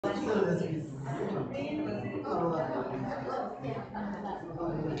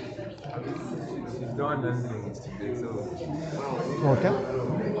She's done anything today, so. Okay.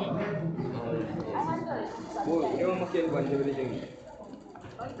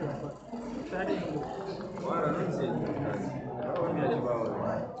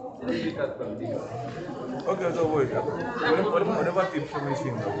 Okay, so wait. Whatever tips from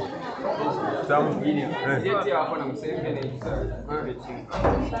missing. Some.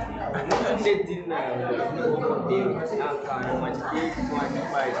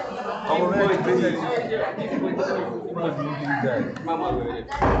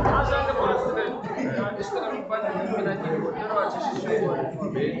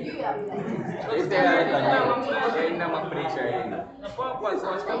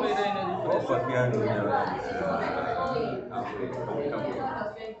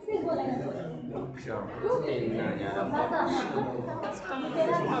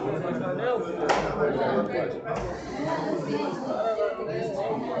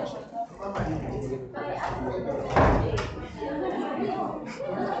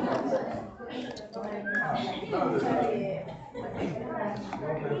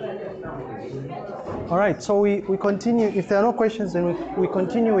 All right, so we continue. If there are no questions, then we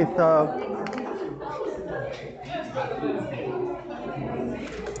continue with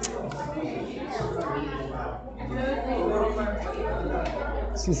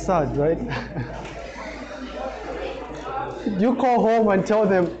She's sad, right? You call home and tell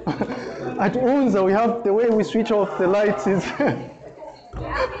them at UNZA we have the way we switch off the lights is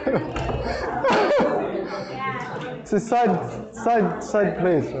it's a sad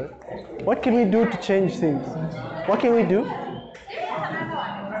place, right? What can we do to change things? What can we do?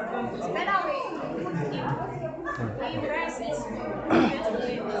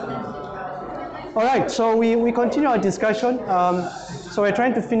 All right, so we continue our discussion. So we're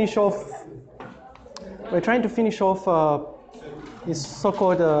trying to finish off. This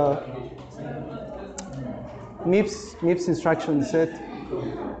so-called MIPS instruction set.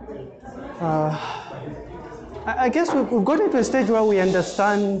 I guess we've gotten to a stage where we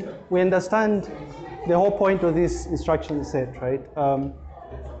understand the whole point of this instruction set, right?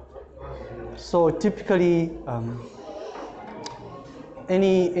 So typically,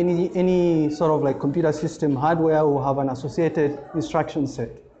 any sort of like computer system hardware will have an associated instruction set,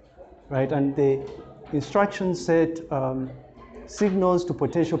 right? And the instruction set signals to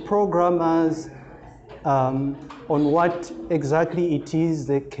potential programmers on what exactly it is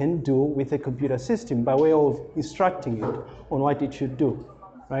they can do with a computer system by way of instructing it on what it should do,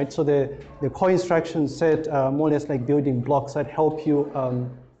 right? So the core instruction set more or less like building blocks that help you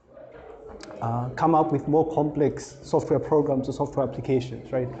come up with more complex software programs or software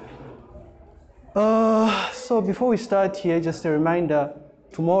applications, right? So before we start here, just a reminder,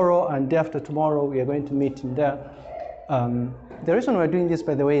 tomorrow and day after tomorrow, we are going to meet in there. The reason we're doing this,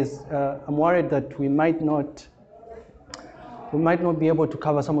 by the way, is I'm worried that we might not be able to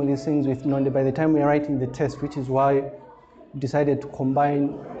cover some of these things with Nonde by the time we are writing the test, which is why we decided to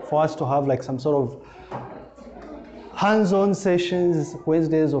combine for us to have like some sort of hands-on sessions,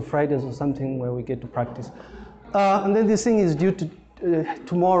 Wednesdays or Fridays or something where we get to practice. And then this thing is due to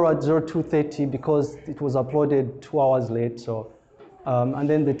tomorrow at 02:30 because it was uploaded 2 hours late. So, and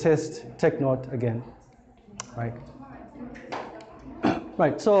then the test, take note again, right?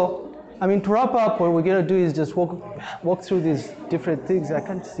 Right, so, I mean, to wrap up, what we're gonna do is just walk through these different things. I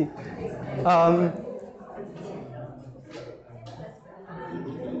can't see.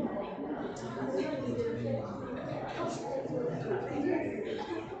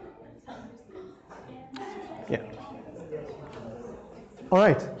 Yeah. All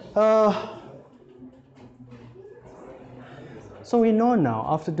right. So we know now,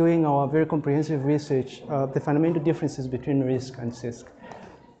 after doing our very comprehensive research, the fundamental differences between RISC and CISC,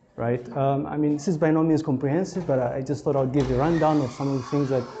 right? I mean, this is by no means comprehensive, but I just thought I'd give a rundown of some of the things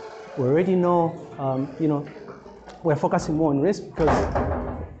that we already know. You know, we're focusing more on RISC because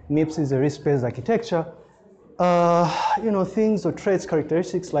MIPS is a RISC-based architecture. You know, things or traits,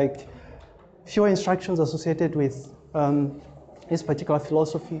 characteristics like fewer instructions associated with this particular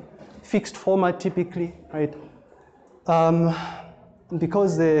philosophy, fixed format typically, right?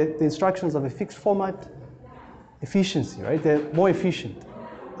 Because the instructions have a fixed format, efficiency, right? They're more efficient.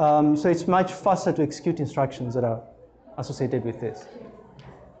 So it's much faster to execute instructions that are associated with this,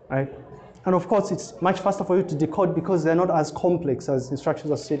 right? And of course, it's much faster for you to decode because they're not as complex as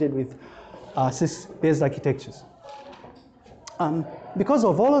instructions associated with CISC-based architectures. Because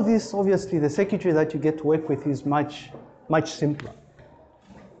of all of this, obviously, the circuitry that you get to work with is much simpler.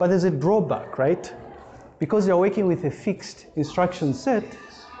 But there's a drawback, right? Because you're working with a fixed instruction set,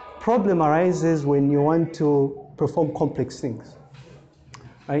 problem arises when you want to perform complex things.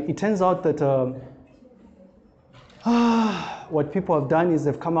 Right? It turns out that what people have done is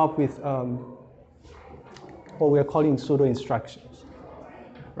they've come up with what we're calling pseudo instructions.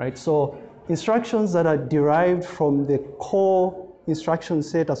 Right? So instructions that are derived from the core instruction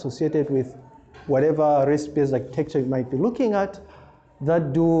set associated with whatever REST-based architecture you might be looking at,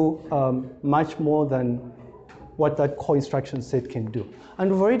 that do much more than what that core instruction set can do. And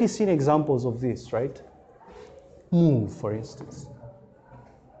we've already seen examples of this, right? Move, for instance.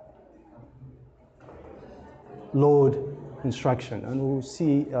 Load instruction, and we'll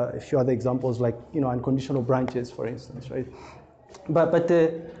see a few other examples like, unconditional branches, for instance, right? But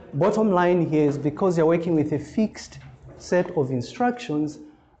the bottom line here is because you're working with a fixed set of instructions,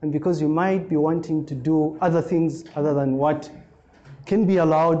 and because you might be wanting to do other things other than what can be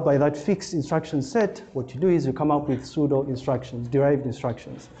allowed by that fixed instruction set, what you do is you come up with pseudo instructions, derived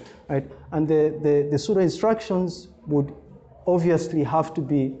instructions, right? And the pseudo instructions would obviously have to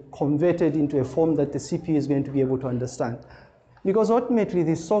be converted into a form that the CPU is going to be able to understand. Because ultimately,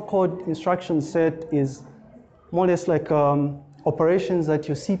 this so-called instruction set is more or less like operations that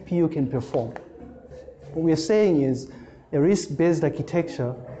your CPU can perform. What we're saying is a RISC-based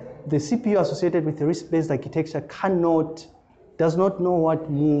architecture, the CPU associated with the RISC-based architecture does not know what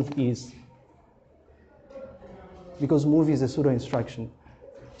move is, because move is a pseudo instruction.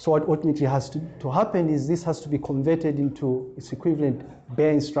 So what ultimately has to happen is this has to be converted into its equivalent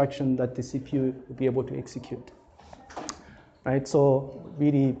bare instruction that the CPU will be able to execute. Right? So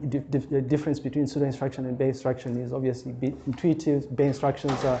really the difference between pseudo instruction and bare instruction is obviously intuitive. Bare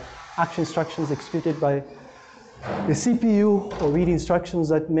instructions are actual instructions executed by the CPU, or read instructions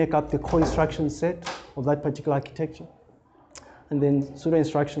that make up the core instruction set of that particular architecture. And then pseudo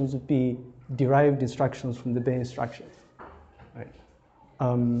instructions would be derived instructions from the bare instructions. Right?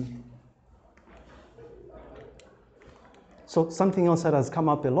 So something else that has come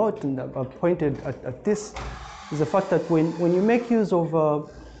up a lot, and I've pointed at this, is the fact that when you make use of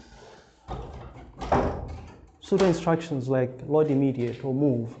pseudo instructions like load immediate or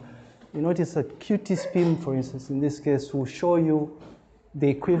move, you notice that qtspim, for instance, in this case, will show you the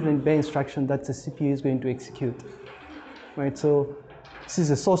equivalent bare instruction that the CPU is going to execute. Right? So this is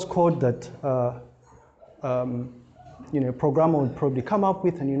a source code that a programmer would probably come up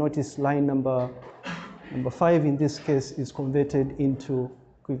with, and you notice line number 5 in this case is converted into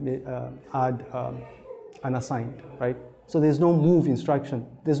add unassigned, right? So there's no move instruction.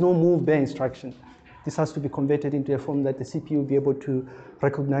 There's no move bare instruction. This has to be converted into a form that the CPU will be able to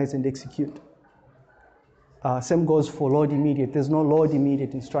recognize and execute. Same goes for load immediate. There's no load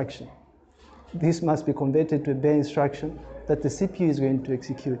immediate instruction. This must be converted to a bare instruction that the CPU is going to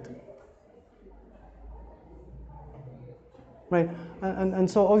execute. Right? And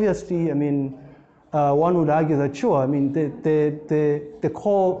so obviously, I mean, one would argue that sure, I mean, the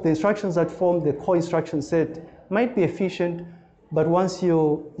instructions that form the core instruction set might be efficient, but once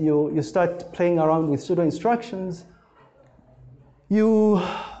you start playing around with pseudo instructions, you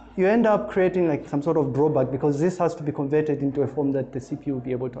end up creating like some sort of drawback, because this has to be converted into a form that the CPU will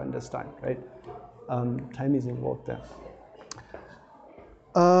be able to understand, right? Time is involved there.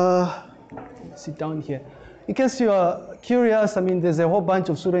 Sit down here. In case you are curious, I mean, there's a whole bunch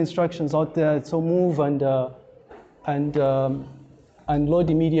of pseudo instructions out there. So move and load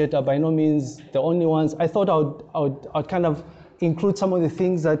immediate are by no means the only ones. I thought I'd kind of include some of the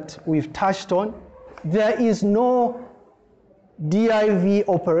things that we've touched on. There is no div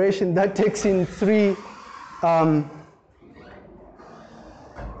operation that takes in three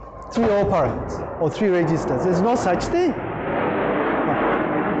operands or 3 registers. There's no such thing.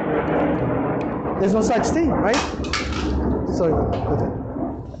 There's no such thing, right? Sorry.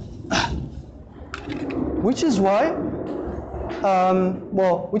 Which is why,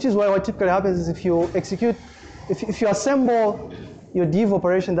 what typically happens is if you assemble your div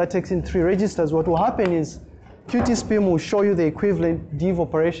operation that takes in 3 registers, what will happen is qtspim will show you the equivalent div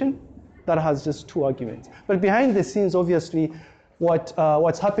operation that has just 2 arguments. But behind the scenes, obviously,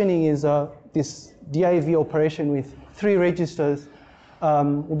 what's happening is this div operation with 3 registers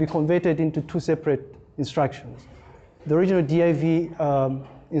will be converted into 2 separate instructions. The original div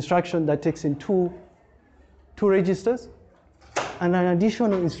instruction that takes in two registers, and an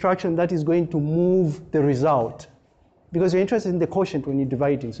additional instruction that is going to move the result, because you're interested in the quotient when you're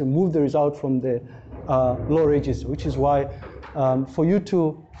dividing. So move the result from the low register, which is why for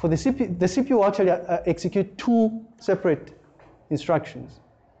the CPU will actually execute 2 separate instructions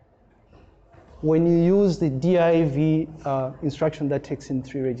when you use the div instruction that takes in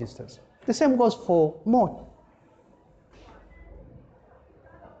 3 registers. The same goes for mode.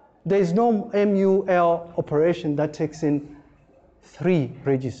 there is no MUL operation that takes in 3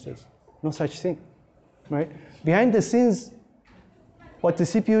 registers. No such thing, right? Behind the scenes, what the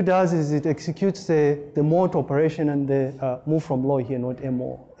CPU does is it executes the mode operation and the move from low here, not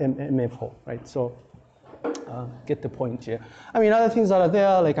MFO, right? So get the point here. I mean, other things that are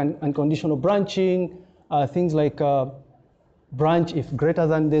there, like unconditional branching, things like branch if greater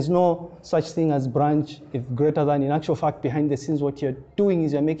than. There's no such thing as branch if greater than. In actual fact, behind the scenes, what you're doing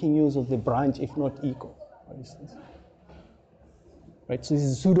is you're making use of the branch if not equal, for instance. Right, so this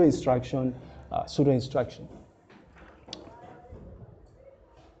is pseudo instruction,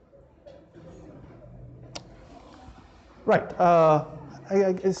 Right,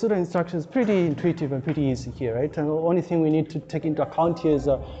 pseudo instruction is pretty intuitive and pretty easy here, right? And the only thing we need to take into account here is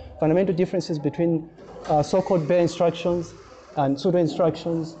fundamental differences between so-called bare instructions and pseudo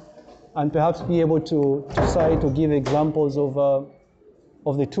instructions, and perhaps be able to cite or give examples of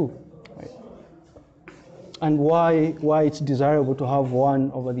the two, right? And why it's desirable to have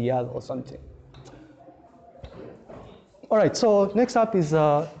one over the other or something. All right, so next up is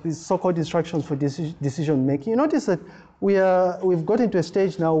so-called instructions for decision making. You notice that we've got into a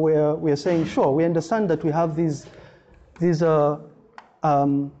stage now where we are saying, sure, we understand that we have these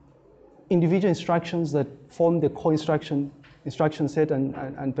individual instructions that form the core instruction set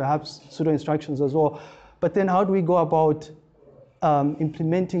and perhaps pseudo instructions as well. But then how do we go about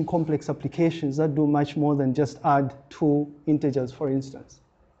implementing complex applications that do much more than just add 2 integers, for instance?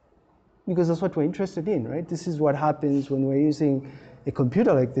 Because that's what we're interested in, right? This is what happens when we're using a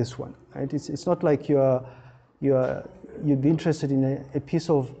computer like this one, right? It's not like you'd be interested in a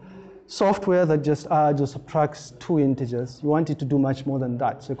piece of software that just adds or subtracts 2 integers. You want it to do much more than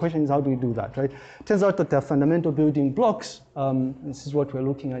that. So the question is, how do we do that, right? It turns out that there are fundamental building blocks. This is what we're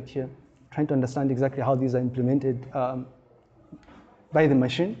looking at here, trying to understand exactly how these are implemented by the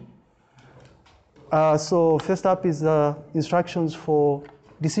machine. So first up is instructions for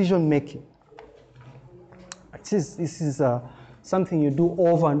decision making. This is something you do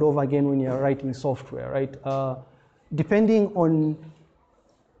over and over again when you're writing software, right? Depending on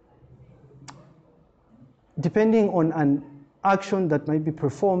an action that might be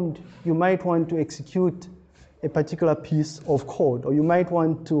performed, you might want to execute a particular piece of code, or you might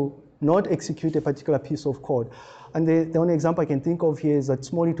want to not execute a particular piece of code. And the only example I can think of here is that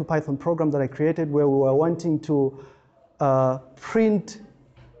small little Python program that I created where we were wanting to print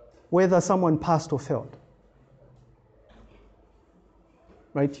whether someone passed or failed.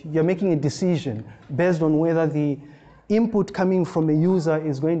 Right? You're making a decision based on whether the input coming from a user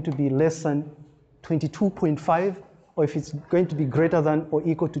is going to be less than 22.5 or if it's going to be greater than or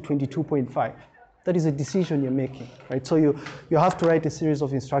equal to 22.5. That is a decision you're making, right? So you have to write a series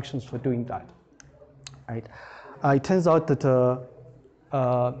of instructions for doing that, right? It turns out that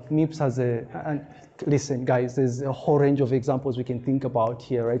MIPS has and listen guys, there's a whole range of examples we can think about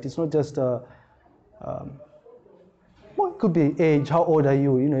here, right? It's not just well, it could be age, how old are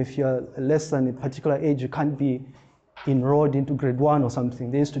you? You know, if you're less than a particular age, you can't be enrolled into grade 1 or something.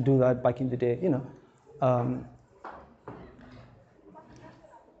 They used to do that back in the day, you know.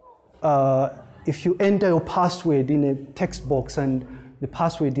 If you enter your password in a text box and the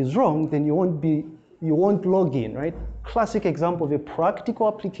password is wrong, then you won't log in, right? Classic example of a practical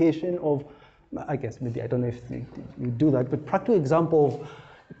application of, I guess maybe, I don't know if you do that, but practical example of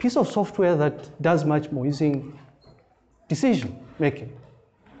a piece of software that does much more using decision making.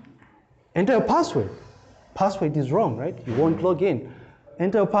 Enter a password. Password is wrong, right? You won't log in.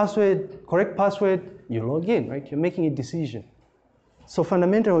 Enter a password, correct password, you log in, right? You're making a decision. So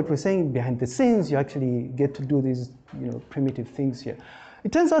fundamentally, what we're saying behind the scenes, you actually get to do these, you know, primitive things here.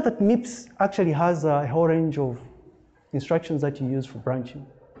 It turns out that MIPS actually has a whole range of instructions that you use for branching.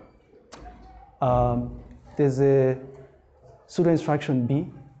 There's a pseudo instruction B.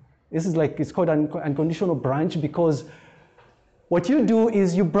 This is like, it's called unconditional branch because what you do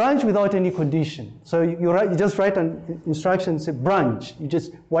is you branch without any condition. So you just write an instruction, say branch. You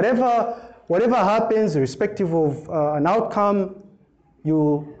just, whatever happens, irrespective of an outcome,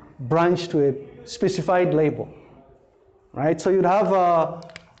 you branch to a specified label, right? So you'd have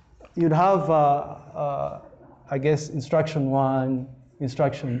I guess instruction 1,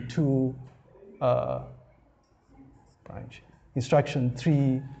 instruction 2, branch, instruction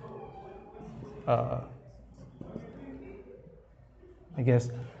 3, I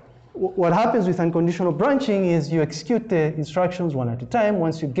guess. What happens with unconditional branching is you execute the instructions one at a time.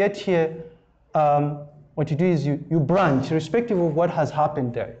 Once you get here, what you do is you branch, irrespective of what has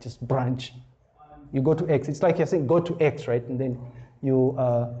happened there, just branch. You go to X. It's like you're saying go to X, right? And then you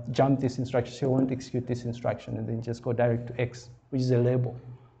jump this instruction, so you won't execute this instruction, and then just go direct to X, which is a label.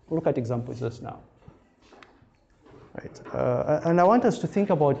 We'll look at examples just now. Right. And I want us to think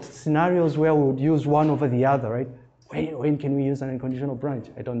about scenarios where we would use one over the other, right? When can we use an unconditional branch?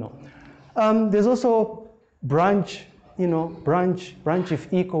 I don't know. There's also branch, branch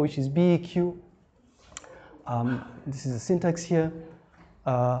if equal, which is BEQ. This is the syntax here,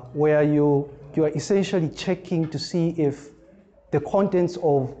 where you are essentially checking to see if the contents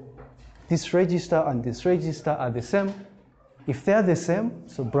of this register and this register are the same. If they're the same,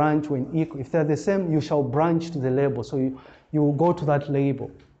 so branch when equal. If they're the same, you shall branch to the label. So you will go to that label.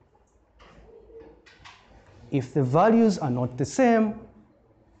 If the values are not the same,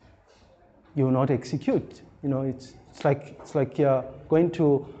 you will not execute. It's like you're going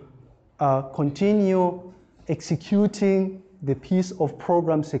to continue executing the piece of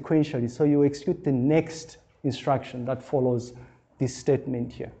program sequentially. So you execute the next instruction that follows this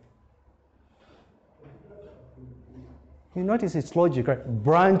statement here. You notice it's logic, right?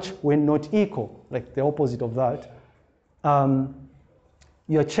 Branch when not equal, like the opposite of that.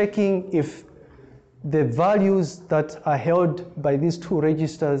 You're checking if the values that are held by these two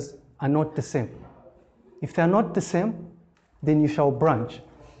registers are not the same. If they're not the same, then you shall branch.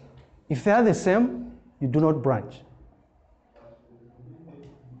 If they are the same, you do not branch.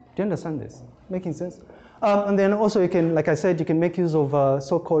 Do you understand this? Making sense? And then also you can, like I said, you can make use of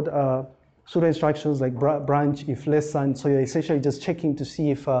so-called pseudo instructions like branch if less than. So you're essentially just checking to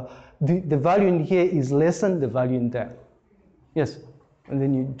see if the value in here is less than the value in there. Yes, and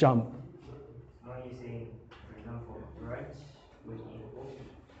then you jump. Now you're saying, for example, branch with equal,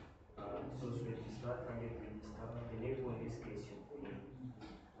 source register, target register. The label in this case should be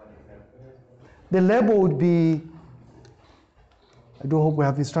what is that? The label would be, I do hope we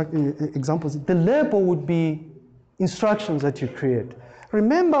have examples. The label would be instructions that you create.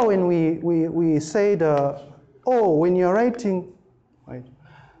 Remember when we said, when you're writing, right?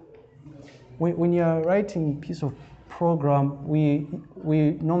 When you're writing a piece of program, we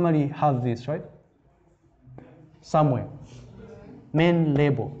normally have this, right? Somewhere, main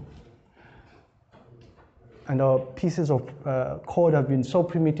label. And our pieces of code have been so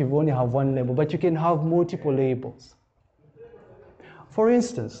primitive, we only have one label, but you can have multiple labels. For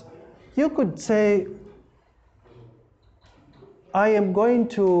instance, you could say, I am going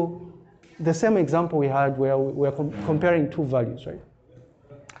to, the same example we had where we're comparing two values, right?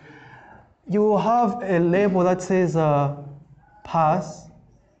 You have a label that says pass,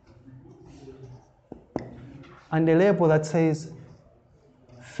 and a label that says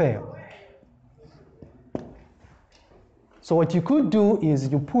fail. So what you could do is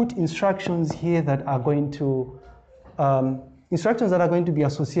you put instructions here that are going to, be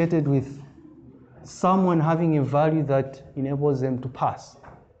associated with someone having a value that enables them to pass.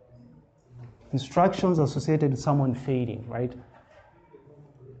 Instructions associated with someone failing, right?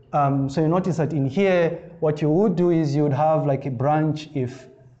 So you notice that in here, what you would do is you would have like a branch if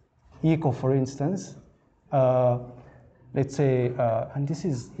equal, for instance. Let's say, and this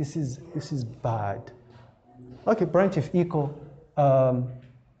is bad. Okay, branch if equal.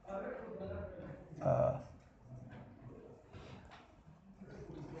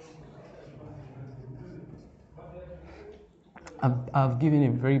 I've given a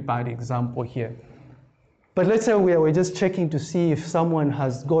very bad example here. But let's say we're just checking to see if someone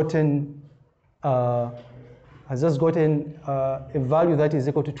has gotten, a value that is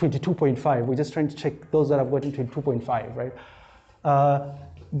equal to 22.5. We're just trying to check those that have gotten 22.5, right?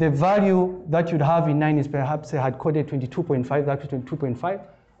 The value that you'd have in 9 is perhaps I had coded 22.5, that's 22.5.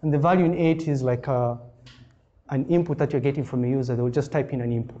 And the value in 8 is like an input that you're getting from a user. They will just type in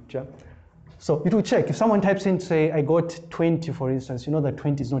an input, yeah? So it will check. If someone types in, say, I got 20, for instance, you know that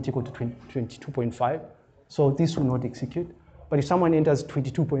 20 is not equal to 22.5. So this will not execute. But if someone enters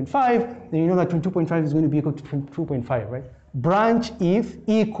 22.5, then you know that 22.5 is going to be equal to 22.5, right? Branch if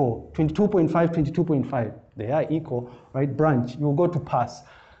equal 22.5, 22.5. They are equal, right? Branch, you will go to pass.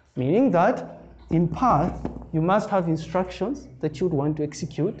 Meaning that in path, you must have instructions that you would want to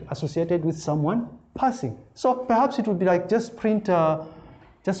execute associated with someone passing. So perhaps it would be like just print the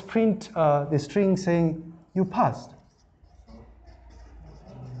string saying you passed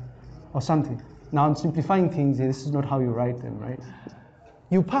or something. Now I'm simplifying things here. This is not how you write them, right?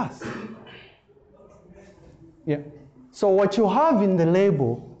 You passed. Yeah. So what you have in the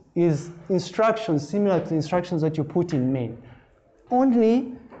label is instructions similar to the instructions that you put in main.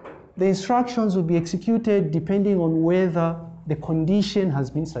 Only the instructions will be executed depending on whether the condition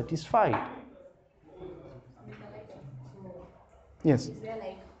has been satisfied. Yes. Is there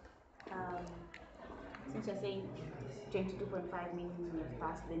like, since you're saying 22.5 means you've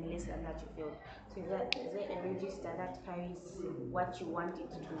passed, then less than that you failed. So is there a register that carries what you want it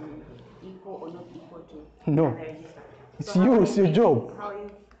to equal or not equal to? No. The register? It's So you, it's your job.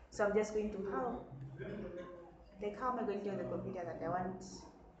 So I'm just going to how am I going to tell the computer that I want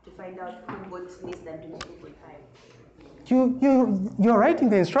to find out who got less than 22.5? You're writing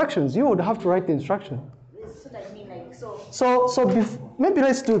the instructions. You would have to write the instruction. So that I mean like so. Maybe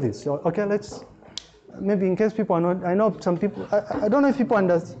let's do this. Okay, maybe in case people are not. I know some people. I don't know if people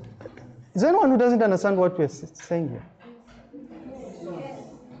understand. Is there anyone who doesn't understand what we're saying here?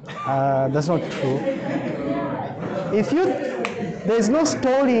 That's not true. There's no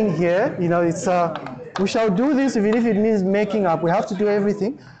stalling here. You know, it's we shall do this even if it means making up. We have to do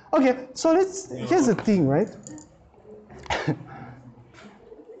everything. Okay, so here's the thing, right?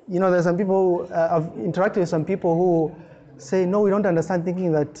 You know, there's some people, I've interacted with some people who say, no, we don't understand,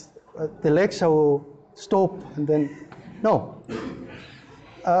 thinking that the lecture will stop and then, no.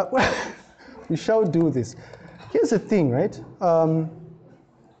 Well, we shall do this. Here's the thing, right?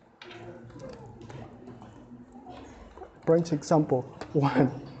 Branch example 1.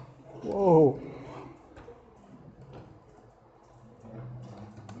 Whoa.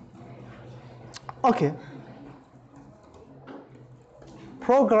 Okay.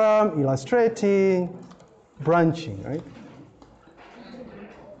 Program, illustrating, branching, right?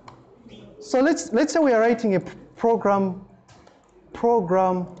 So let's say we are writing a program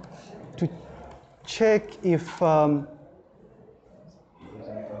to check if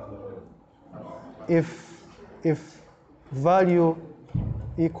value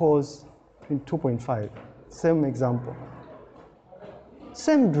equals 2.5. Same example.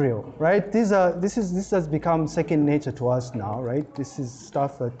 Same drill, right? This has become second nature to us now, right? This is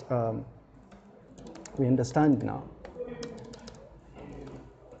stuff that we understand now.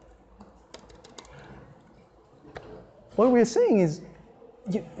 What we're saying is,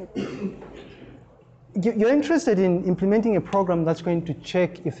 you're interested in implementing a program that's going to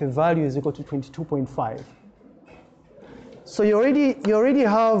check if a value is equal to 22.5. So you already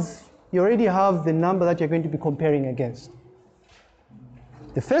have the number that you're going to be comparing against.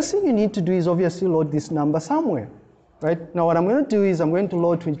 The first thing you need to do is obviously load this number somewhere, right? Now what I'm going to do is I'm going to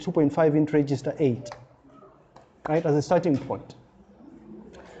load 22.5 into register 8, right, as a starting point.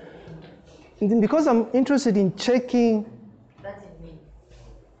 And then because I'm interested in checking... That's in main.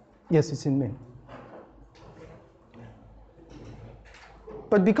 Yes, it's in main.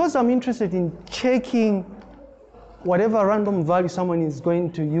 But because I'm interested in checking whatever random value someone is going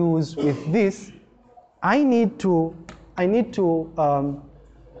to use with this, I need to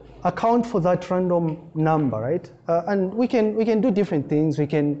account for that random number, right? And we can do different things. We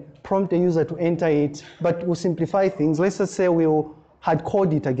can prompt the user to enter it, but we'll simplify things. Let's just say we'll hard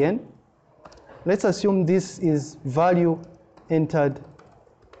code it again. Let's assume this is value entered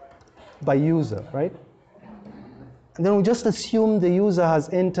by user, right? And then we just assume the user has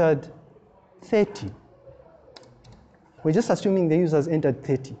entered 30. We're just assuming the user has entered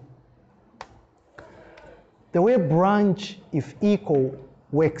 30. The way branch if equal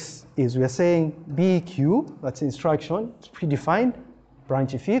works is we're saying BQ, that's instruction, it's predefined,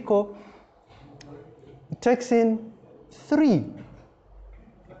 branch if equal. It takes in 3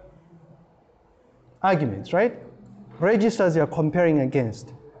 arguments, right? Registers you're comparing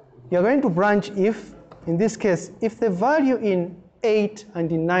against. You're going to branch if, in this case, if the value in 8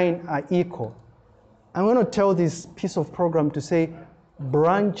 and in 9 are equal. I'm going to tell this piece of program to say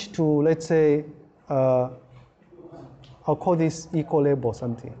branch to, let's say, I'll call this equal label or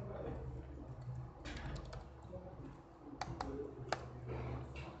something.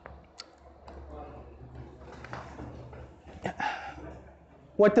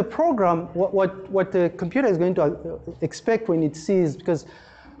 What the program, what the computer is going to expect when it sees, because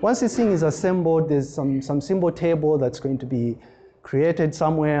once this thing is assembled, there's some symbol table that's going to be created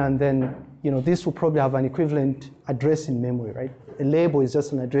somewhere, and then this will probably have an equivalent address in memory, right? A label is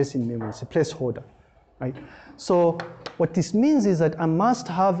just an address in memory, it's a placeholder, right? So what this means is that I must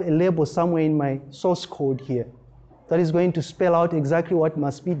have a label somewhere in my source code here that is going to spell out exactly what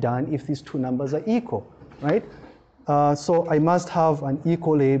must be done if these 2 numbers are equal, right? So I must have an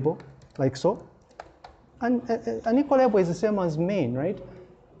equal label, like so. And an equal label is the same as main, right?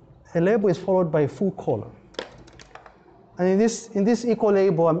 A label is followed by a full colon. And in this equal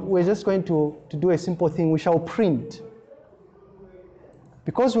label, we're just going to do a simple thing. We shall print.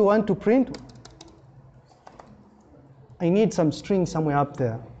 Because we want to print, I need some string somewhere up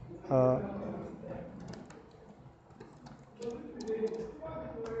there.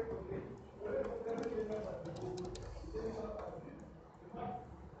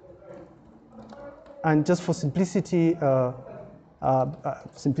 And just for simplicity,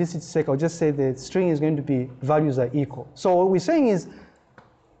 simplicity's sake, I'll just say the string is going to be values are equal. So what we're saying is,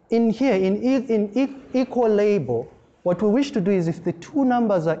 in here, in equal label, what we wish to do is if the two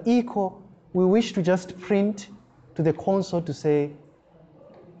numbers are equal, we wish to just print to the console to say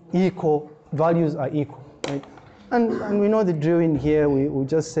equal, values are equal, right? And we know the drill in here. We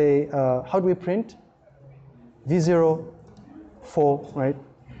just say, how do we print? V0, 4, right?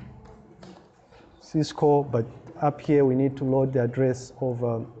 Syscall, but up here we need to load the address of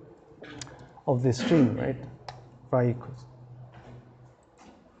the string, right? Var equals.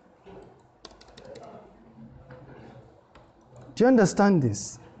 Do you understand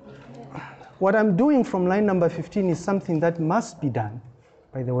this? What I'm doing from line number 15 is something that must be done,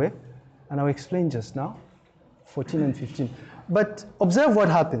 by the way, and I'll explain just now, 14 and 15. But observe what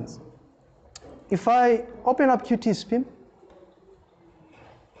happens. If I open up QtSpim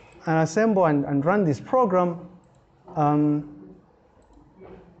and assemble and run this program,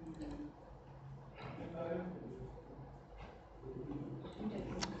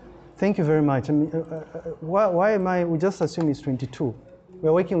 thank you very much. I mean, why am I, we just assume it's 22.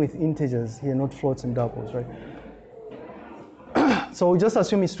 We're working with integers here, not floats and doubles, right? So we just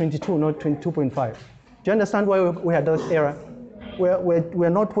assume it's 22, not 22.5. Do you understand why we had that error? We're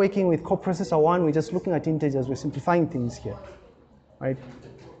not working with coprocessor 1, we're just looking at integers, we're simplifying things here, right?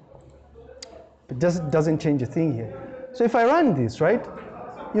 It doesn't change a thing here. So if I run this, right,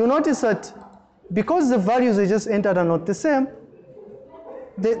 you'll notice that because the values I just entered are not the same,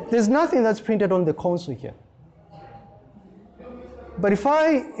 there's nothing that's printed on the console here. But if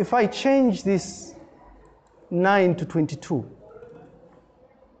I change this 9 to 22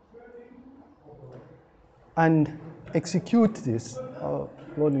 and execute this,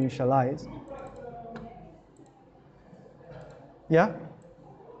 load initialize, yeah?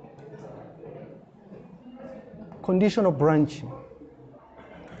 Conditional branching.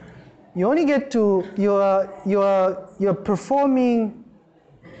 You only get to, you're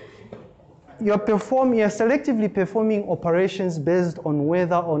selectively performing operations based on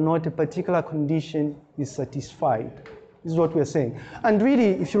whether or not a particular condition is satisfied. This is what we're saying. And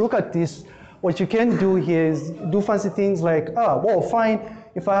really, if you look at this, what you can do here is do fancy things like, well, fine,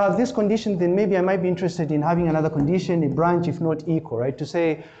 if I have this condition, then maybe I might be interested in having another condition, a branch if not equal, right? To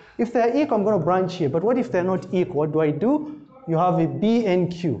say, if they're equal, I'm going to branch here. But what if they're not equal? What do? You have a B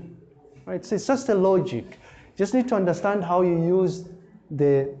and Q, right? So it's just a logic. You just need to understand how you use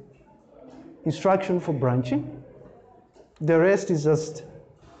the instruction for branching. The rest is just,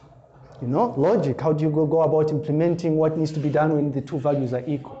 logic. How do you go about implementing what needs to be done when the two values are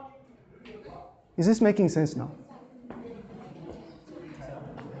equal? Is this making sense now?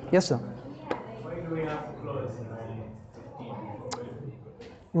 Yes, sir. Why do we have clause in line 15?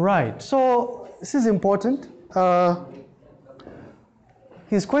 Right. So this is important.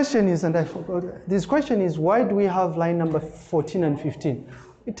 His question is, and I forgot, this question is, why do we have line number 14 and 15?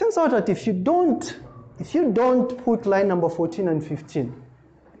 It turns out that if you don't put line number 14 and 15,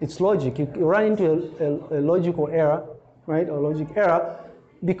 it's logic. You run into a logical error, right? A logic error,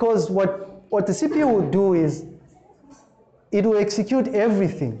 because what the CPU will do is it will execute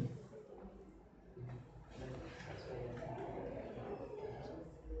everything.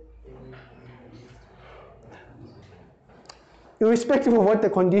 Irrespective of what the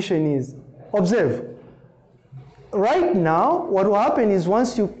condition is. Observe. Right now, what will happen is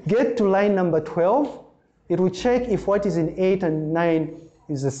once you get to line number 12, it will check if what is in 8 and 9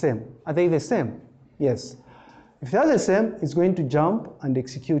 is the same. Are they the same? Yes. If they're the same, it's going to jump and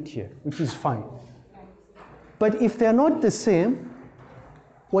execute here, which is fine. But if they're not the same,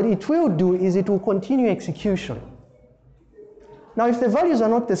 what it will do is it will continue execution. Now, if the values are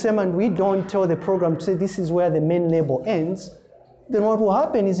not the same and we don't tell the program to say this is where the main label ends, then what will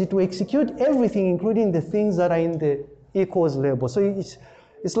happen is it will execute everything, including the things that are in the equals label. So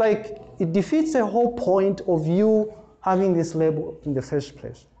it's like it defeats the whole point of you having this label in the first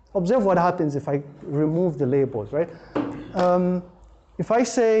place. Observe what happens if I remove the labels, right? If I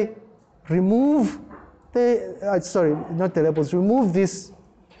say remove sorry, not the labels, remove this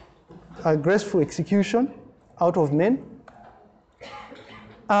graceful execution out of main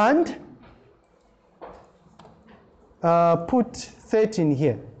and put 13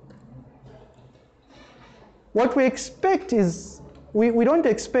 here. What we expect is, we don't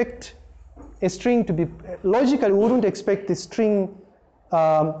expect a string to be, logically we wouldn't expect the string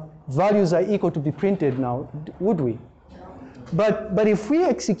values are equal to be printed now, would we? But if we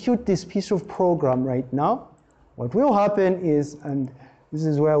execute this piece of program right now, what will happen is, and this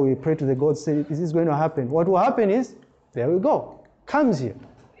is where we pray to the gods, say this is going to happen. What will happen is, there we go, comes here.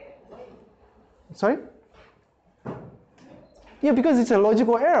 Sorry? Yeah, because it's a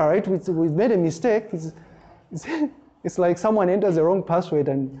logical error, right? We've made a mistake. It's like someone enters the wrong password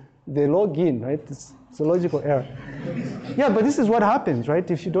and they log in, right? It's a logical error. Yeah, but this is what happens, right?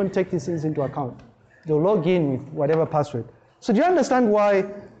 If you don't take these things into account. They'll log in with whatever password. So do you understand why?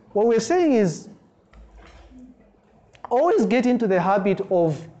 What we're saying is always get into the habit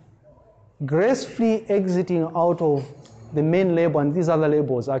of gracefully exiting out of the main label and these other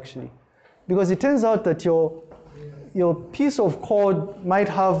labels actually. Because it turns out that your piece of code might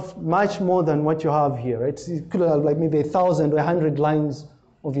have much more than what you have here, right? It could have like maybe 1,000 or 100 lines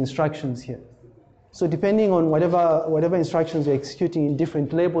of instructions here. So depending on whatever instructions you're executing in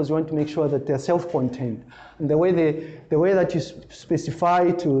different labels, you want to make sure that they're self-contained. And the way that you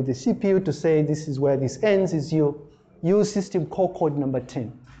specify to the CPU to say this is where this ends is you use system call code number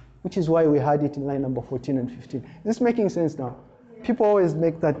 10, which is why we had it in line number 14 and 15. Is this making sense now? People always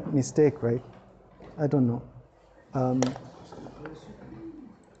make that mistake, right? I don't know.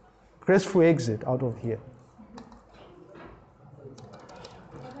 Graceful exit out of here.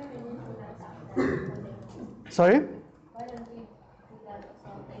 Sorry?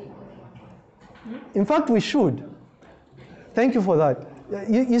 In fact, we should. Thank you for that.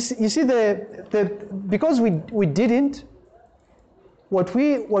 You see, because we didn't, what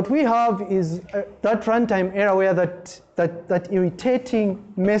we have is that runtime error where that irritating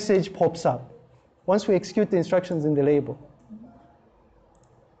message pops up once we execute the instructions in the label.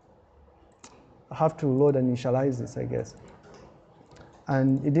 I have to load and initialize this, I guess.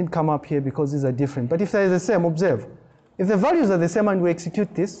 And it didn't come up here because these are different. But if they're the same, observe. If the values are the same and we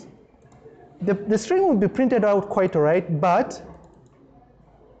execute this, the string will be printed out quite all right, but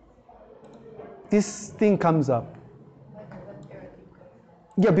this thing comes up.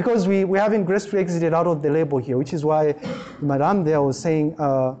 Yeah, because we haven't gracefully exited out of the label here, which is why Madame there was saying,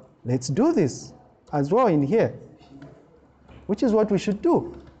 let's do this as well in here, which is what we should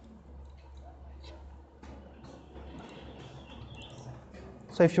do.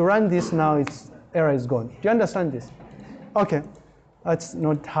 So if you run this now, error is gone. Do you understand this? Okay, that's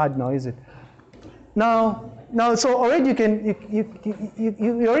not hard now, is it? Now, so already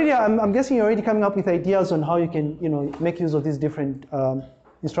you already. I'm guessing you're already coming up with ideas on how you can, make use of these different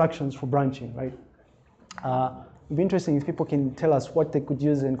instructions for branching, right? It'd be interesting if people can tell us what they could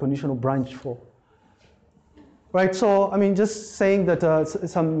use an conditional branch for. Right, so I mean, just saying that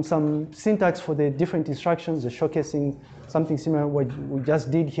some syntax for the different instructions, the showcasing something similar to what we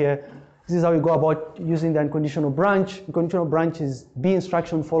just did here. This is how we go about using the unconditional branch. The conditional branch is B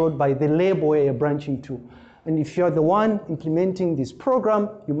instruction followed by the label where you're branching to. And if you're the one implementing this program,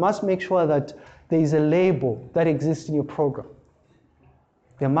 you must make sure that there is a label that exists in your program.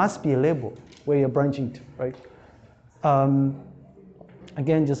 There must be a label where you're branching to, right?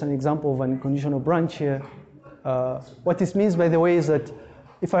 Again, just an example of an unconditional branch here. What this means, by the way, is that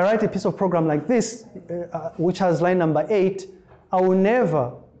if I write a piece of program like this, which has line number 8, I will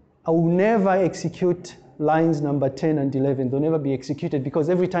never execute lines number 10 and 11. They'll never be executed because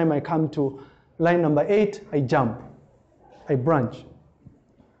every time I come to line number 8, I jump, I branch,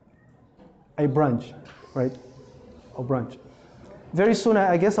 right? I'll branch. Very soon,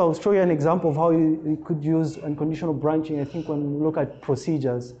 I guess I'll show you an example of how you could use unconditional branching. I think when we look at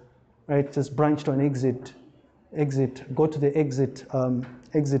procedures, right? Just branch to an exit, go to the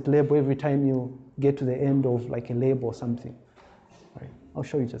exit label every time you get to the end of like a label or something. Right. I'll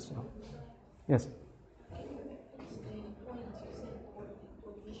show you just now. Yes?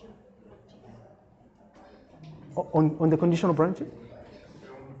 On the conditional branching?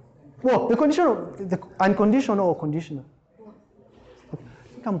 Well, the unconditional or conditional? I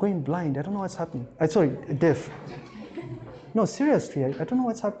think I'm going blind. I don't know what's happening. Sorry, deaf. No, seriously, I don't know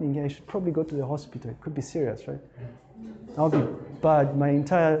what's happening here. I should probably go to the hospital. It could be serious, right? I'll be bad. My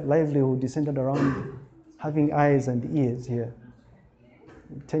entire livelihood is centered around having eyes and ears here.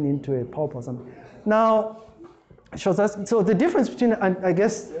 Turn into a pulp or something. Now, so the difference between, I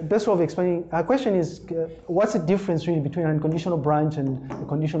guess, best way of explaining, our question is, what's the difference really between an unconditional branch and a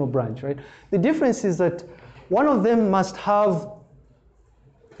conditional branch, right? The difference is that one of them must have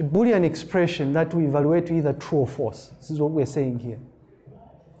a Boolean expression that we evaluate either true or false. This is what we're saying here.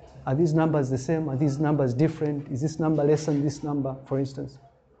 Are these numbers the same? Are these numbers different? Is this number less than this number, for instance?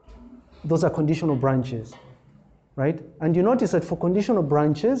 Those are conditional branches, right? And you notice that for conditional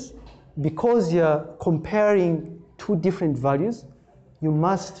branches, because you're comparing two different values, you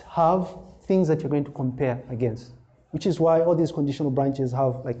must have things that you're going to compare against, which is why all these conditional branches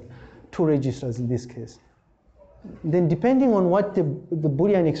have like two registers in this case. Then depending on what the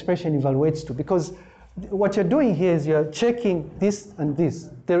Boolean expression evaluates to, because what you're doing here is you're checking this and this.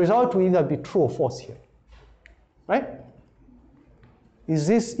 The result will either be true or false here, right? Is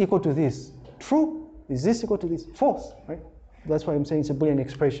this equal to this? True. Is this equal to this? False, right? That's why I'm saying it's a Boolean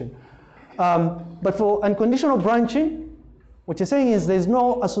expression. But for unconditional branching, what you're saying is there's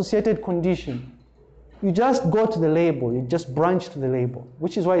no associated condition. You just go to the label, you just branch to the label,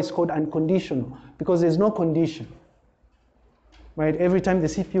 which is why it's called unconditional, because there's no condition. Right? Every time the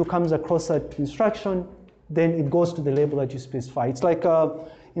CPU comes across that instruction, then it goes to the label that you specify. It's like,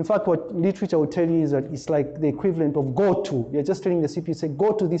 in fact, what literature will tell you is that it's like the equivalent of go to. You're just telling the CPU, say,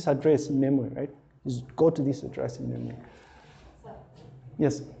 go to this address in memory, right? Just go to this address in memory. Sir,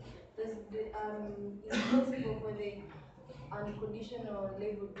 Yes? is it possible for the unconditional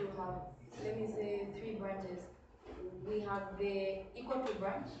label to have, let me say, 3 branches? We have the equal to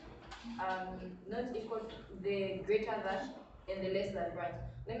branch, not equal to the greater than, and the less than branch.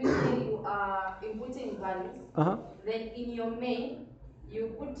 Let me say you are inputting values. Then in your main,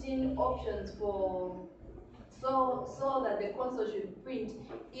 you put in options for so that the console should print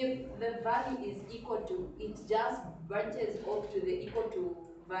if the value is equal to, it just branches off to the equal to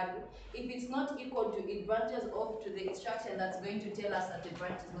value. If it's not equal to, it branches off to the instruction that's going to tell us that the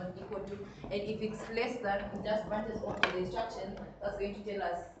branch is not equal to. And if it's less than, it just branches off to the instruction that's going to tell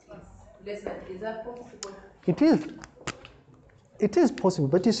us it's less than. Is that possible? It is. It is possible,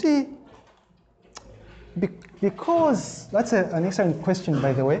 but you see, because that's an excellent question,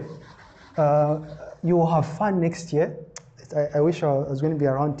 by the way. You will have fun next year. I wish I was going to be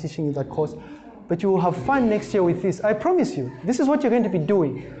around teaching you that course, but you will have fun next year with this. I promise you, this is what you're going to be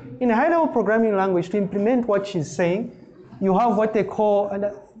doing. In a high-level programming language, to implement what she's saying, you have what they call,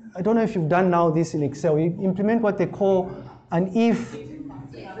 and I don't know if you've done now this in Excel, you implement what they call an if,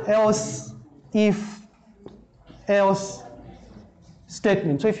 else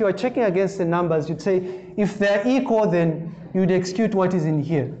statement. So if you are checking against the numbers, you'd say, if they're equal, then you'd execute what is in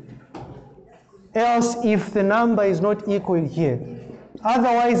here. Else, if the number is not equal here.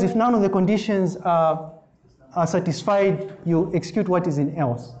 Otherwise, if none of the conditions are satisfied, you execute what is in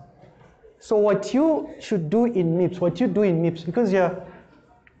else. So what you should do in MIPS, because you're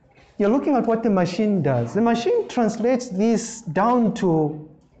looking at what the machine does. The machine translates this down to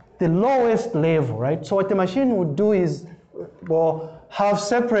the lowest level, right? So what the machine would do is, well, have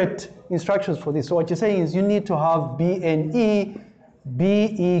separate instructions for this. So what you're saying is you need to have BNE,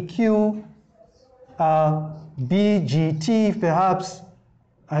 BEQ, BGT, perhaps,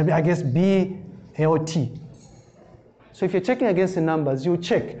 I guess BLT. So if you're checking against the numbers, you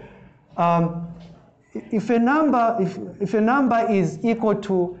check. If a number is equal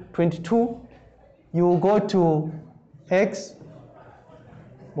to 22, you will go to X,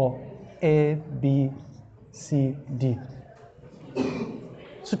 well, A, B, C, D.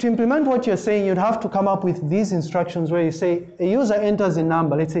 So to implement what you're saying, you'd have to come up with these instructions where you say a user enters a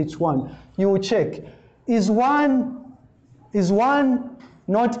number, let's say it's 1. You will check, is 1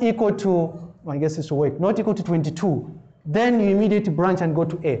 not equal to, well, I guess this will work, not equal to 22. Then you immediately branch and go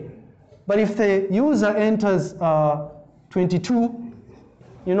to A. But if the user enters 22,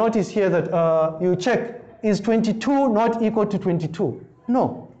 you notice here that you check, is 22 not equal to 22?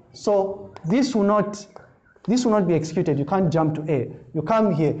 No. So this will not be executed. You can't jump to A. You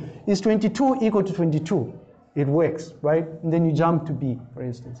come here. Is 22 equal to 22? It works, right? And then you jump to B, for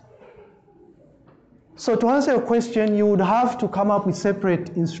instance. So to answer your question, you would have to come up with separate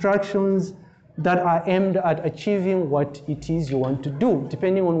instructions that are aimed at achieving what it is you want to do,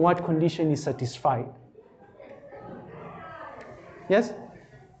 depending on what condition is satisfied. Yes?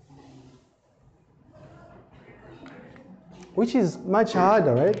 Which is much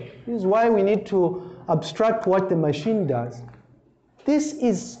harder, right? This is why we need to abstract what the machine does. This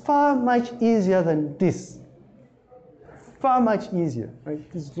is far much easier than this. Far much easier, right?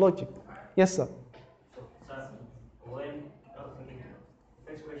 This is logic. Yes, sir?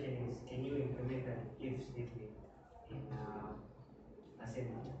 First question is, can you implement an if statement in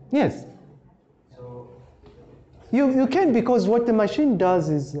assembly? Yes. So you can, because what the machine does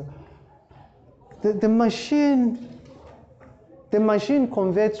is the machine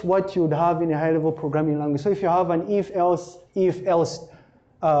converts what you would have in a high-level programming language. So if you have an if-else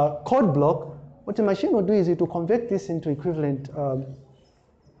code block, what the machine will do is it will convert this into equivalent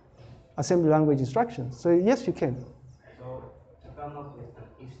assembly language instructions. So yes, you can. So to come up with an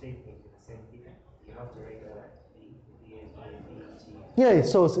if statement in assembly, you have to write Yeah,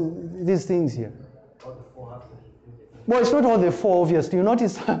 so these things here. all the 4 have to be included. Well, it's not all the 4, obviously. You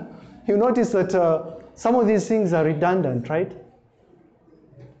notice that some of these things are redundant, right?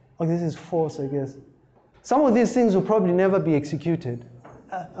 Oh, this is false, I guess. Some of these things will probably never be executed.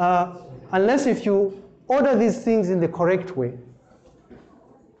 unless if you order these things in the correct way.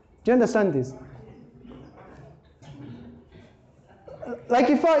 Do you understand this? Like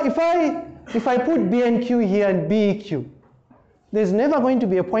if I put B and Q here and BEQ, there's never going to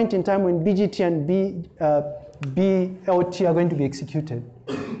be a point in time when BGT and BLT are going to be executed.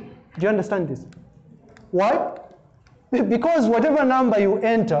 Do you understand this? Why? Because whatever number you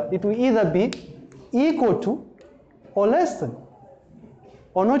enter, it will either be equal to or less than,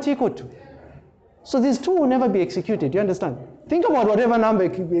 or not equal to. So these two will never be executed. Do you understand? Think about whatever number,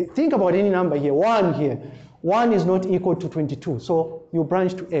 think about any number here. 1 here. 1 is not equal to 22, so you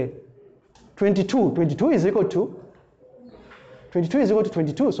branch to A. 22 is equal to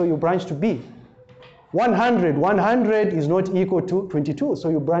 22, so you branch to B. 100 is not equal to 22, so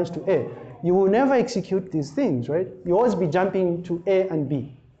you branch to A. You will never execute these things, right? You always be jumping to A and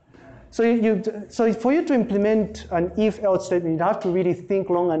B. So for you to implement an if-else statement, you have to really think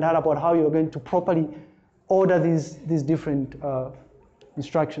long and hard about how you're going to properly order these different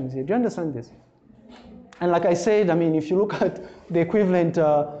instructions here. Do you understand this? And like I said, I mean, if you look at the equivalent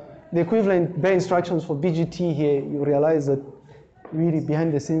bare instructions for BGT here, you realize that really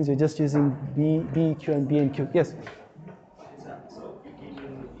behind the scenes you're just using B, Q, and B and Q. Yes? So you can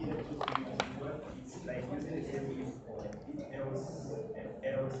either choose to use what it's like using the same if or else and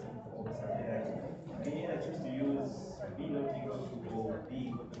else or something like that. You can either choose to use B not equal to or B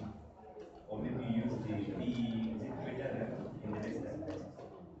equal to, or maybe use the B is it greater than in the next step.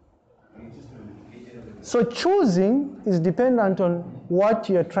 You choose to get rid of it. So choosing is dependent on what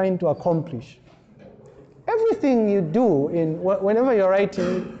you're trying to accomplish. Everything you do whenever you're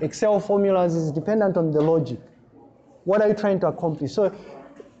writing Excel formulas is dependent on the logic. What are you trying to accomplish? So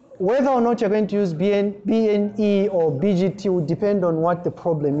whether or not you're going to use BNE or BGT will depend on what the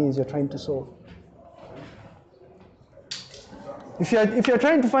problem is you're trying to solve. If you're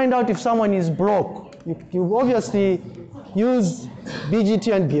trying to find out if someone is broke, you obviously use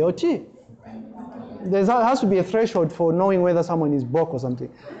BGT and BLT. There has to be a threshold for knowing whether someone is broke or something.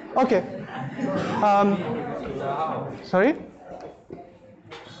 Okay. Sorry?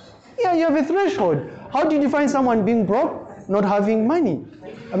 Yeah, you have a threshold. How do you define someone being broke? Not having money.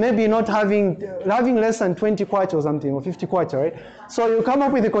 Maybe not having less than 20 kwacha or something, or 50 kwacha, right? So you come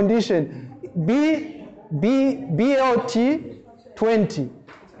up with a condition, BLT 20,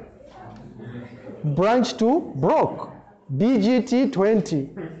 branch to broke, BGT 20,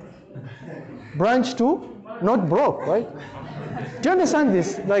 branch to not broke, right? Do you understand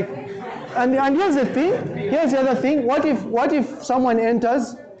this? Like, and here's the thing. Here's the other thing. What if someone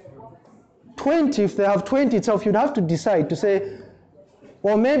enters 20? If they have 20 itself, you'd have to decide to say,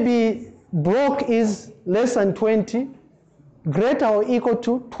 or maybe broke is less than 20, greater or equal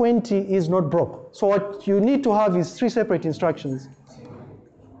to 20 is not broke. So what you need to have is 3 separate instructions: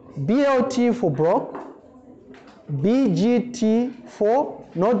 BLT for broke, BGT for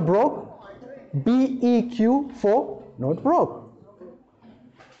not broke, BEQ for not broke.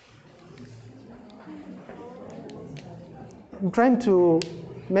 I'm trying to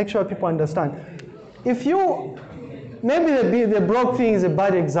make sure people understand. If you, maybe the broke thing is a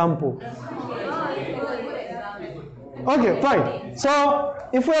bad example. Okay, fine. So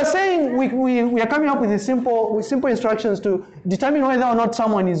if we are saying we are coming up with simple instructions to determine whether or not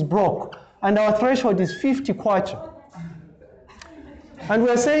someone is broke, and our threshold is 50 kwacha. And we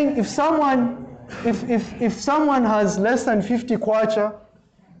are saying if someone has less than 50 kwacha,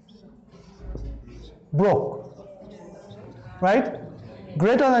 broke. Right?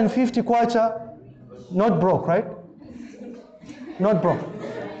 Greater than 50 kwacha, not broke, right? Not broke.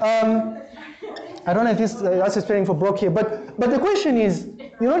 I don't know if that's a spelling for broke here, but the question is,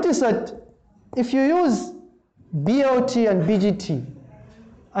 you notice that if you use BLT and BGT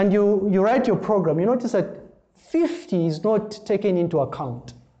and you write your program, you notice that 50 is not taken into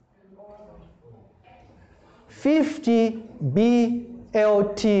account. 50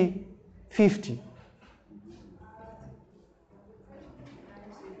 BLT 50.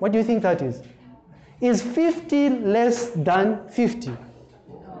 What do you think that is? Is 50 less than 50?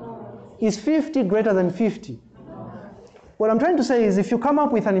 Is 50 greater than 50? What I'm trying to say is if you come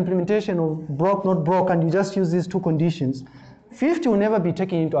up with an implementation of broke, not broke, and you just use these 2 conditions, 50 will never be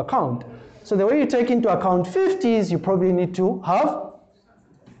taken into account. So the way you take into account 50 is you probably need to have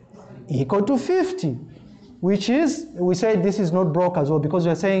equal to 50, which is, we say this is not broke as well, because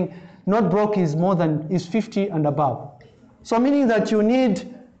we're saying not broke is 50 and above. So meaning that you need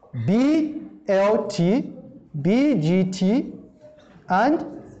BLT, BGT, and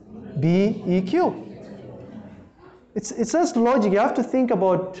BEQ. It's just logic. You have to think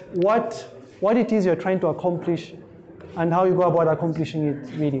about what it is you're trying to accomplish and how you go about accomplishing it,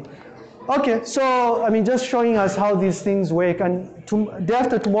 really. Okay, so I mean, just showing us how these things work, and day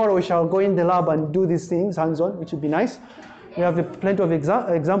after tomorrow we shall go in the lab and do these things hands-on, which would be nice. We have plenty of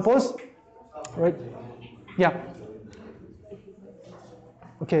examples, right? Yeah.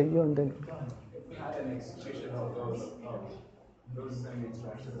 Okay, you and then. We had an execution of those same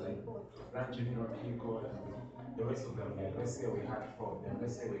instructions, like branching not equal and the rest of them. Like, let's say we had 4 of them.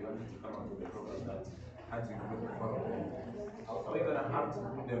 Let's say we wanted to come up with a program that had to include 4 of them. Are we gonna have to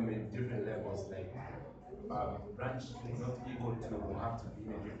put them in different levels? Like branch not equal to will have to be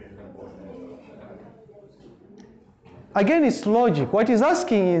in a different level. Again, it's logic. What he's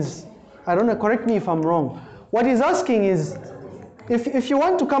asking is, I don't know, correct me if I'm wrong. What he's asking is, if you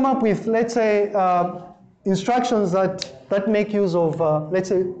want to come up with, let's say, instructions that make use of, let's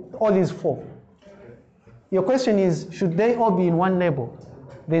say, all these 4. Your question is, should they all be in one label,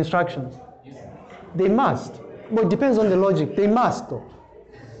 the instructions? They must. But it depends on the logic. They must, though.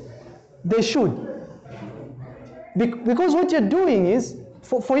 They should. Because what you're doing is,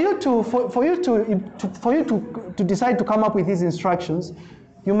 for you to decide to come up with these instructions,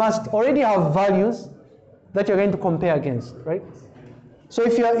 you must already have values that you're going to compare against, right? So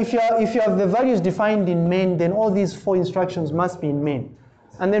if you have the values defined in main, then all these 4 instructions must be in main.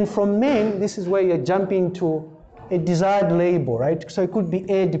 And then from main, this is where you're jumping to a desired label, right? So it could be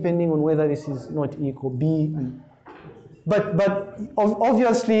A depending on whether this is not equal, B. But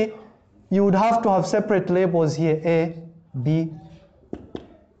obviously, you would have to have separate labels here, A, B,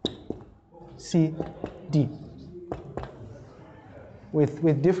 C, D,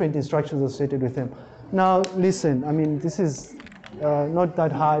 with different instructions associated with them. Now, listen, I mean, this is not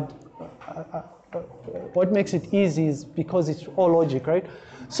that hard. What makes it easy is because it's all logic, right?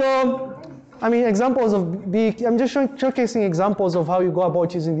 So, I mean, examples of I'm just showcasing examples of how you go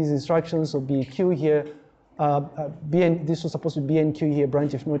about using these instructions. So BQ here, this was supposed to be BNQ here,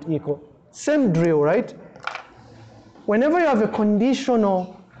 branch if not equal. Same drill, right? Whenever you have a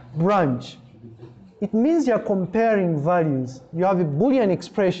conditional branch, it means you're comparing values. You have a Boolean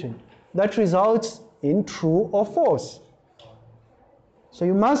expression that results in true or false. So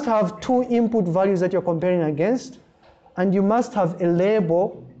you must have 2 input values that you're comparing against, and you must have a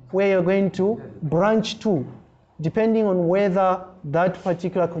label where you're going to branch to, depending on whether that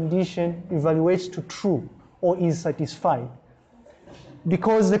particular condition evaluates to true or is satisfied.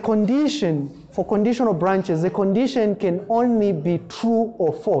 Because the condition, for conditional branches, the condition can only be true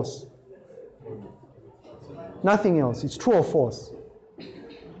or false. Nothing else, it's true or false.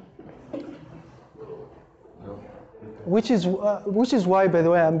 Which is why, by the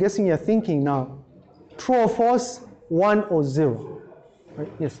way, I'm guessing you're thinking now, true or false, 1 or 0.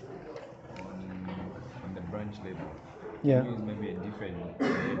 Right? Yes? On the branch label, yeah. Use maybe a different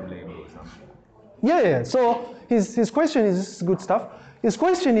name label or something. Yeah. So his question is, this is good stuff. His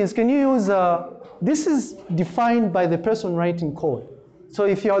question is, can you use, this is defined by the person writing code. So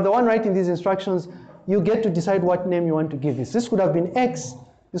if you're the one writing these instructions, you get to decide what name you want to give this. This could have been X,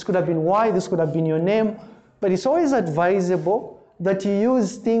 this could have been Y, this could have been your name, but it's always advisable that you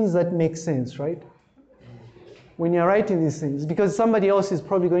use things that make sense, right? When you're writing these things, because somebody else is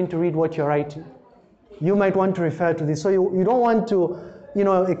probably going to read what you're writing. You might want to refer to this. So you don't want to,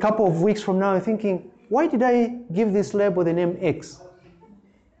 a couple of weeks from now, thinking, why did I give this label the name X?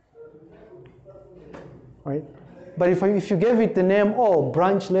 Right? But if you gave it the name,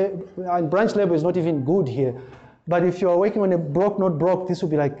 branch label, and branch label is not even good here. But if you're working on a broke, not broke, this would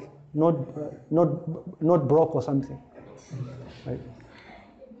be like not broke or something. Right?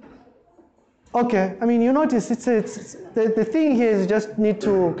 Okay, I mean, you notice the thing here is just need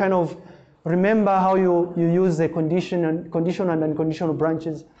to kind of remember how you use the conditional and unconditional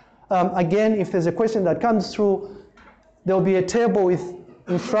branches. Again, if there's a question that comes through, there'll be a table with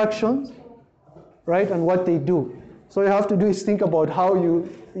instructions, right, and what they do. So you have to do is think about how you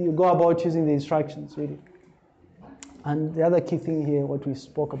go about using the instructions, really. And the other key thing here, what we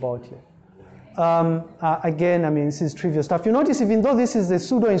spoke about here. Again, I mean, this is trivial stuff. You notice even though this is the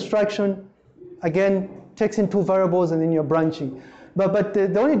pseudo instruction, again, takes in 2 variables and then you're branching. But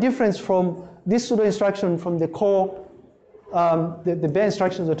the only difference from this pseudo instruction from the core, the bare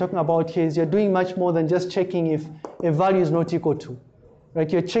instructions we're talking about here is you're doing much more than just checking if a value is not equal to.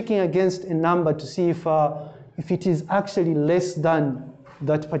 Right? You're checking against a number to see if it is actually less than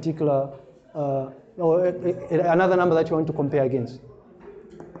that particular, or another number that you want to compare against.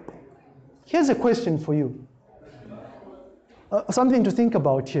 Here's a question for you. Something to think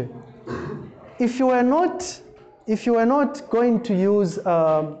about here. If you were not going to use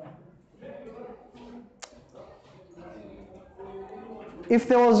if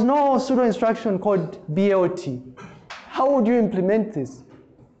there was no pseudo instruction called BLT, How would you implement this?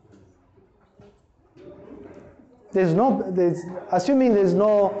 Assuming there's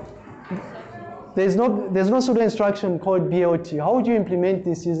no pseudo instruction called BLT. How would you implement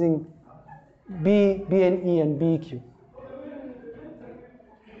this using BNE and BEQ?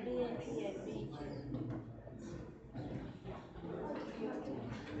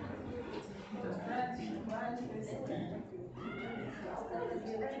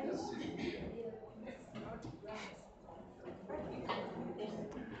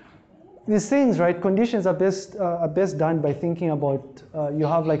 These things, right? Conditions are best done by thinking about. You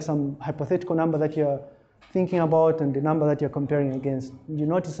have like some hypothetical number that you're thinking about, and the number that you're comparing against. You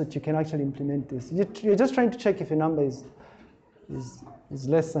notice that you can actually implement this. You're just trying to check if a number is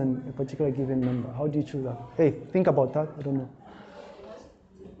less than a particular given number. How do you choose that? Hey, think about that. I don't know.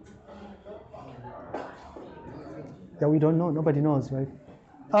 Yeah, we don't know. Nobody knows, right?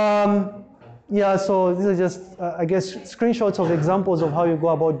 Yeah, so these are just, I guess, screenshots of examples of how you go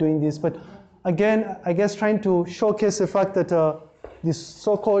about doing this. But again, I guess trying to showcase the fact that this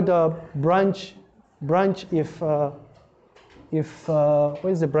so-called branch if, what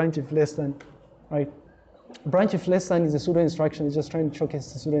is the branch if less than, right? Branch if less than is a pseudo instruction. It's just trying to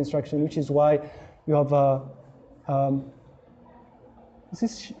showcase the pseudo instruction, which is why you have is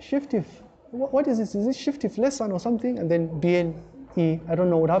this shift if, what is this? Is this shift if less than or something? And then BNE, I don't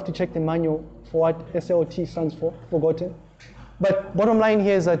know, would have to check the manual for what SLT stands for, forgotten. But bottom line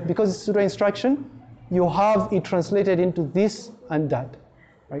here is that because it's pseudo instruction, you have it translated into this and that,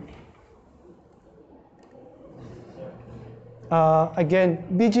 right? Again,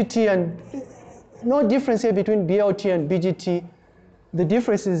 BGT and no difference here between BLT and BGT. The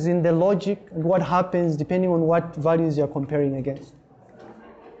difference is in the logic and what happens depending on what values you're comparing against.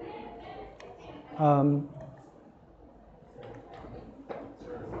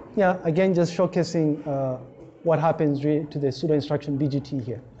 Yeah, again, just showcasing what happens to the pseudo instruction BGT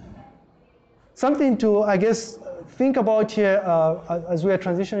here. Something to, I guess, think about here as we are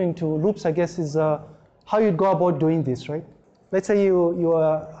transitioning to loops, I guess, is how you go about doing this, right? Let's say you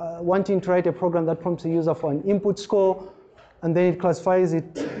are wanting to write a program that prompts a user for an input score, and then it classifies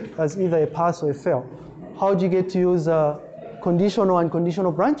it as either a pass or a fail. How do you get to use conditional and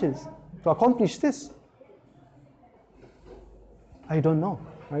conditional branches to accomplish this? I don't know,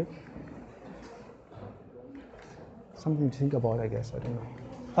 right? Something to think about, I guess, I don't know.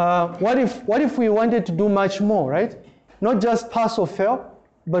 What if we wanted to do much more, right? Not just pass or fail,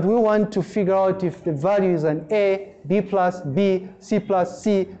 but we want to figure out if the value is an A, B plus, B, C plus,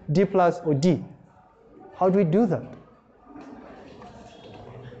 C, D plus, or D. How do we do that?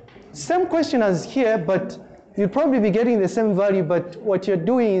 Same question as here, but you'll probably be getting the same value, but what you're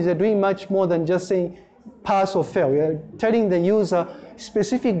doing is you're doing much more than just saying pass or fail. You're telling the user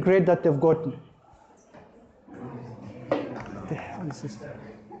specific grade that they've gotten. The hell is this?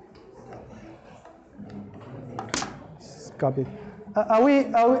 Copy. Are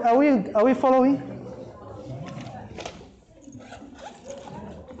we following?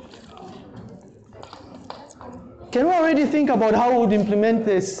 Can we already think about how we would implement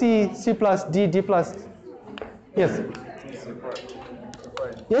the C plus, D plus? Yes.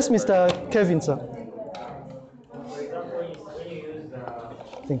 Yes, Mr. Kevin, sir. For example, when you use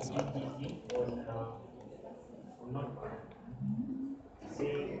Thanks. BGT on notepad,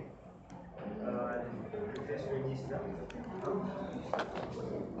 say the first register.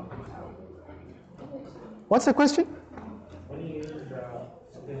 What's the question? When you use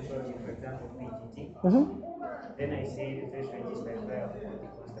potentially, for example, BGT, then I say the first register is where I put the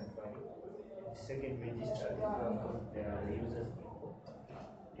constant value. The second register is where I put the user's input,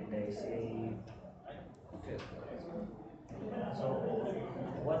 and I say fail. So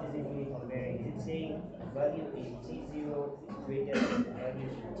what is it really comparing? Is it saying value in T0 is greater than the value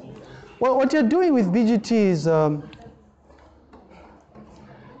in T2? Well, what you're doing with BGT is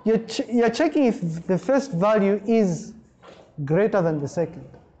you're checking if the first value is greater than the second.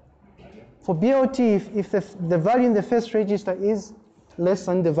 For BLT, if the value in the first register is less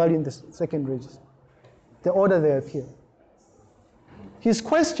than the value in the second register, the order they appear. His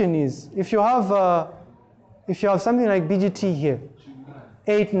question is, if you have something like BGT here,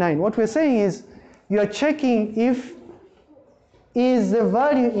 8, 9, what we're saying is you are checking if is the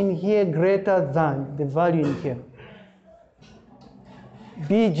value in here greater than the value in here.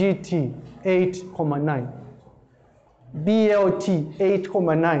 BGT 8,9, BLT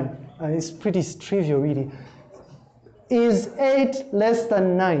 8,9, it's pretty trivial really. Is 8 less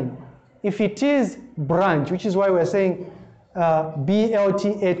than 9? If it is, branch, which is why we're saying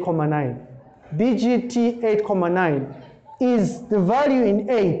BLT 8,9, BGT 8,9. is the value in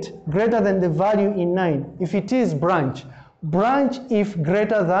 8 greater than the value in 9? If it is, branch. Branch if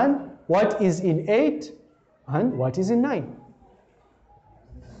greater than what is in 8 and what is in 9.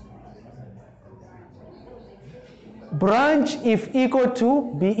 Branch if equal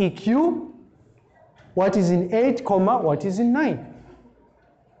to BEQ, what is in 8, comma, what is in 9.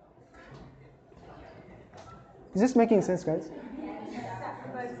 Is this making sense, guys?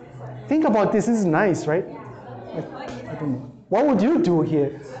 Think about this. This is nice, right? I don't know. What would you do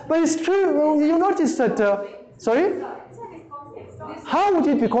here? But it's true. You notice that. Sorry? How would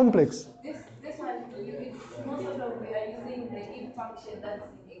it be complex? This one, most of them we are using the if function that's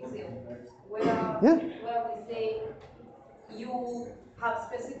in Excel, where we say you have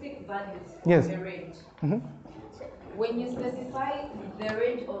specific values Yes. for the range. Mm-hmm. When you specify the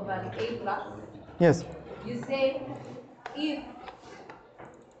range of an A plus, Yes. you say if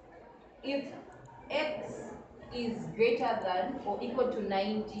x is greater than or equal to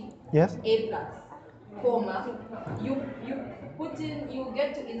 90, Yes. A plus, comma, you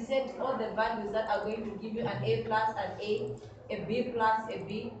get to insert all the values that are going to give you an A plus, an A B plus, a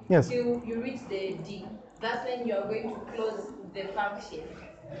B, Yes. till you reach the D. That's when you are going to close the function.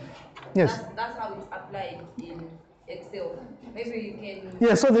 Yes. That's how it's applied in Excel. Maybe you can...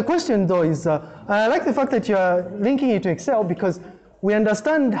 Yeah, so the question though is, I like the fact that you are linking it to Excel because we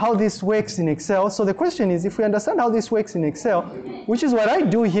understand how this works in Excel. So the question is, if we understand how this works in Excel, which is what I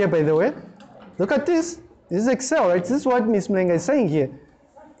do here, by the way, look at this. This is Excel, right? This is what Ms. Mlenga is saying here.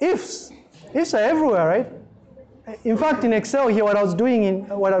 Ifs are everywhere, right? In fact, in Excel here, what I'm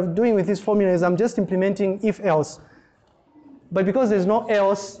doing with this formula is I'm just implementing if else. But because there's no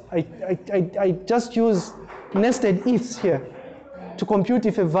else, I just use nested ifs here to compute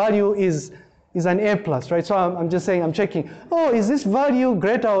if a value is an A plus, right? So I'm just saying, I'm checking, oh, is this value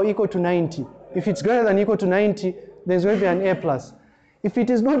greater or equal to 90? If it's greater than or equal to 90, there's going to be an A plus. If it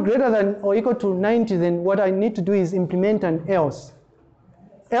is not greater than or equal to 90, then what I need to do is implement an else.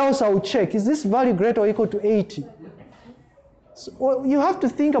 Else I will check, is this value greater or equal to 80? So, well, you have to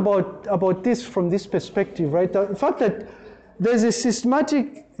think about this from this perspective, right? The fact that there's a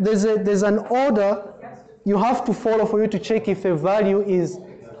systematic, there's an order you have to follow for you to check if a value is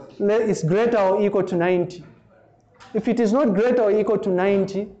greater or equal to 90. If it is not greater or equal to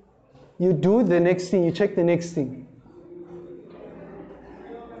 90, you do the next thing, you check the next thing.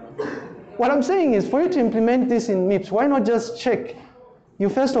 What I'm saying is, for you to implement this in MIPS, why not just check? You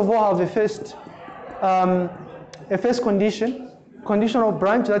first of all have a first conditional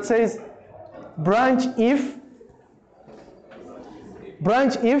branch that says branch if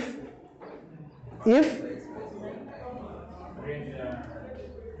greater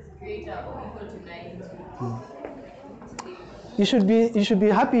or equal to 90. You should be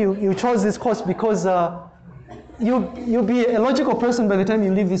happy you chose this course because you'll be a logical person by the time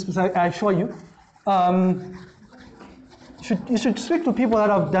you leave this place, I assure you. You should speak to people that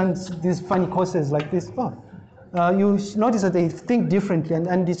have done these funny courses like this. You notice that they think differently,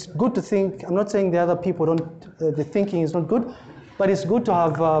 and it's good to think. I'm not saying the other people don't, the thinking is not good, but it's good to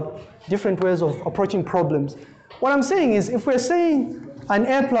have different ways of approaching problems. What I'm saying is, if we're saying an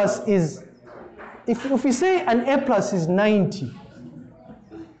A plus is, if we say an A plus is 90,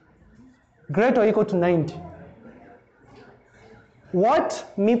 greater or equal to 90,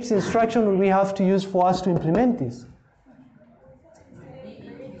 what MIPS instruction will we have to use for us to implement this?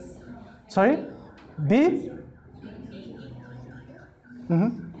 Sorry? B?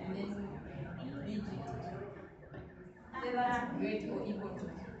 Mm-hmm.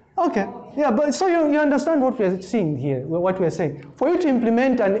 Okay, yeah, but so you understand what we're seeing here, what we're saying. For you to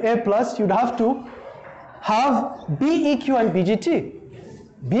implement an A plus, you'd have to have BEQ and BGT.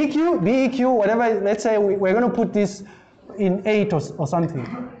 BEQ, whatever, let's say we're going to put this in 8 or something.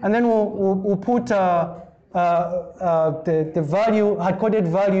 And then we'll put the value, hard-coded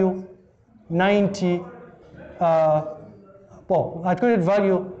value 90, hard-coded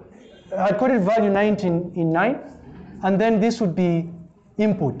value 90 in 9, and then this would be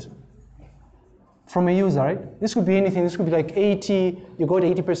input from a user, right? This could be anything. This could be like 80, you got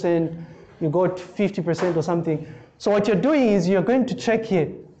 80%, you got 50% or something. So what you're doing is you're going to check here,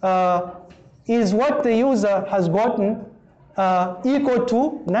 is what the user has gotten equal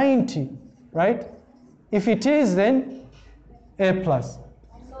to 90, right? If it is, then A plus.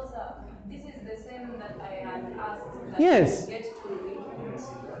 So, sir, this is the same that I had asked that yes. you get to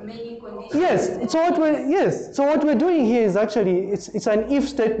many conditions. Yes. So what we're doing here is actually it's an if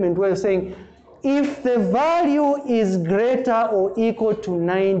statement. We're saying if the value is greater or equal to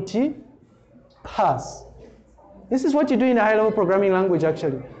 90, pass. This is what you do in a high-level programming language.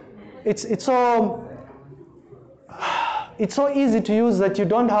 Actually, it's it's so easy to use that you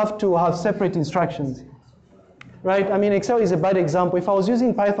don't have to have separate instructions, right? I mean, Excel is a bad example. If I was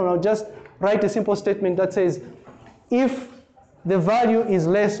using Python, I'll just write a simple statement that says, if the value is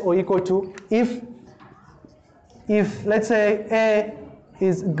less or equal to, if let's say A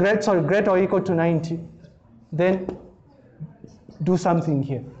is greater or equal to 90, then do something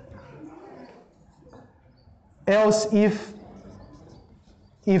here. Else, if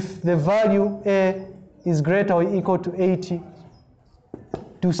the value A is greater or equal to 80,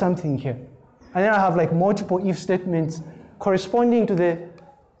 do something here. And then I have like multiple if statements corresponding to the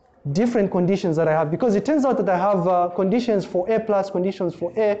different conditions that I have, because it turns out that I have conditions for A plus, conditions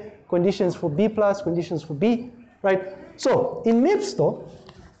for A, conditions for B plus, conditions for B, right? So in MIPS though,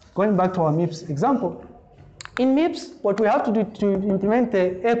 going back to our MIPS example, in MIPS, what we have to do to implement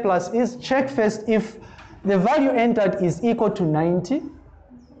the A plus is check first if the value entered is equal to 90,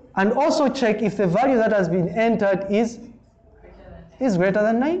 and also check if the value that has been entered is greater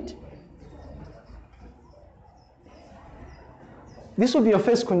than 90. This will be your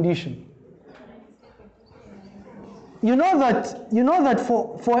first condition. You know that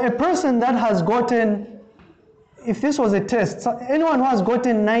for a person that has gotten, if this was a test, so anyone who has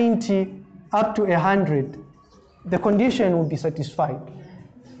gotten 90 up to 100, the condition will be satisfied.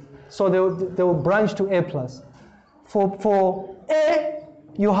 So they will branch to A plus. For A,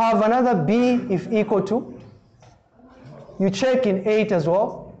 you have another B if equal to. You check in 8 as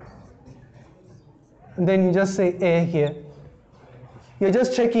well. And then you just say A here. You're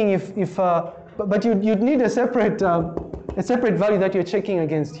just checking but you'd need a separate value that you're checking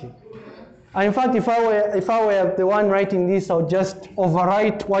against here. And in fact, if I were the one writing this, I would just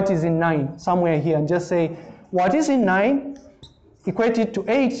overwrite what is in 9 somewhere here and just say, what is in 9 equated to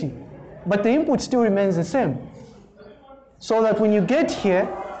 80, but the input still remains the same. So that when you get here,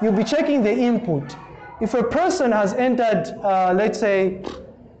 you'll be checking the input. If a person has entered, let's say,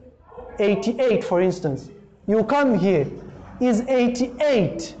 88, for instance, you come here. Is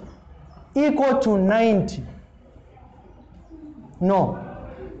 88 equal to 90? No.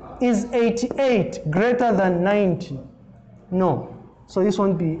 Is 88 greater than 90? No. So this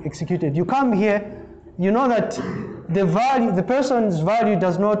won't be executed. You come here, you know that the person's value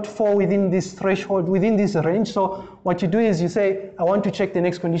does not fall within this threshold, within this range. So what you do is you say, I want to check the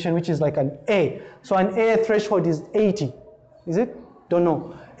next condition, which is like an A. So an A threshold is 80. Is it? Don't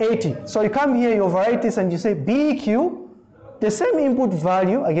know. 80. So you come here, you overwrite this, and you say BQ, the same input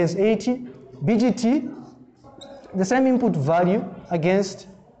value against 80, BGT, the same input value against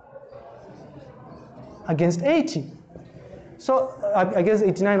 80. So against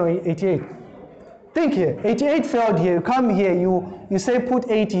 89 or 88. Think here, 88 failed here, you come here, you say put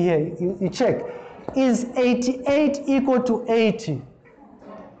 80 here, you check. Is 88 equal to 80?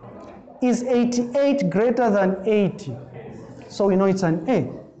 Is 88 greater than 80? So we know it's an A.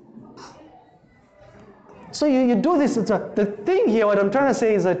 So you do this. The thing here, what I'm trying to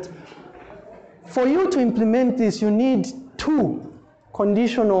say is that for you to implement this, you need 2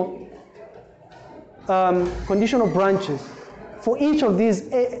 conditional branches. For each of these,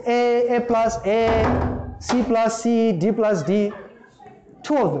 A plus A, C plus C, D plus D,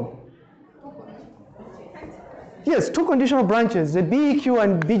 2 of them. Yes, 2 conditional branches, the BEQ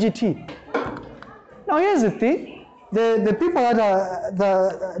and BGT. Now here's the thing, the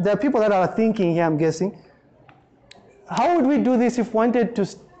people that are thinking here, I'm guessing, how would we do this if we wanted to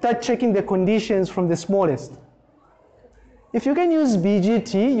start checking the conditions from the smallest? If you can use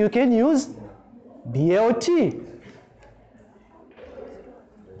BGT, you can use BLT.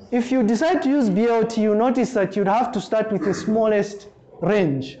 If you decide to use BLT, you notice that you'd have to start with the smallest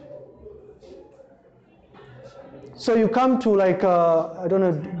range. So you come to like, I don't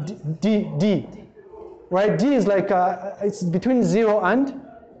know, D, right? D is like, it's between 0 and,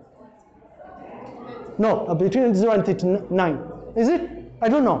 no, between 0 and 39. Is it? I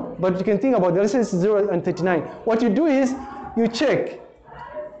don't know, but you can think about it. Let's say it's 0 and 39. What you do is, you check,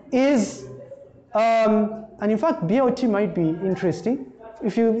 and in fact, BLT might be interesting.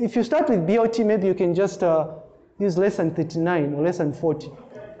 If you start with BLT, maybe you can just use less than 39 or less than 40.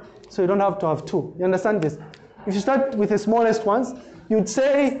 So you don't have to have 2. You understand this? If you start with the smallest ones, you'd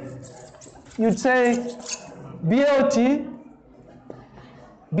say BLT,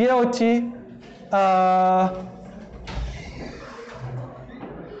 BLT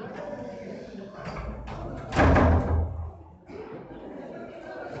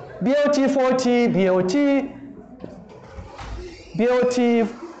 40, BLT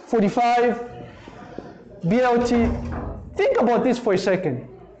 45, BLT. Think about this for a second.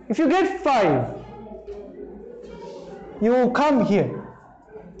 If you get 5, you will come here.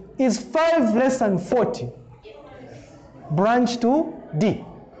 Is 5 less than 40? branch to D.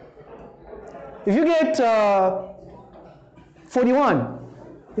 If you get 41,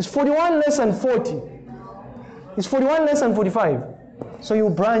 is 41 less than 40? Is 41 less than 45? So you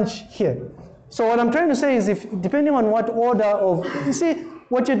branch here. So what I'm trying to say is, if depending on what order of, you see,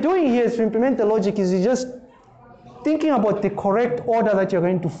 what you're doing here is to implement the logic is you're just thinking about the correct order that you're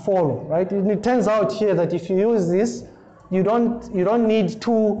going to follow, right? And it turns out here that if you use this, you don't need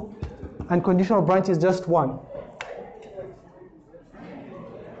two unconditional branches, just one.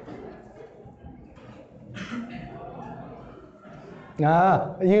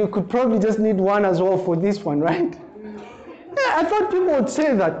 You could probably just need one as well for this one, right? Yeah, I thought people would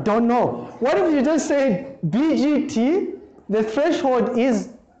say that. Don't know. What if you just said BGT, the threshold is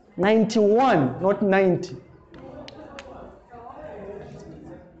 91, not 90?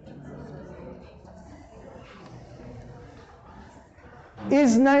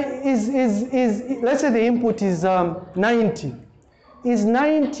 Let's say the input is 90. Is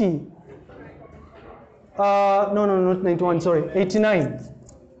 90, no, not 91, sorry, 89.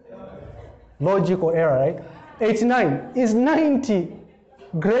 Logical error, right? 89. Is 90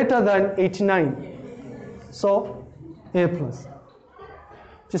 greater than 89? So, A plus.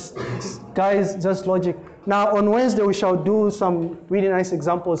 Just guys, just logic. Now, on Wednesday, we shall do some really nice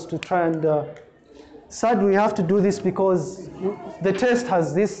examples to try and, sadly, we have to do this because the test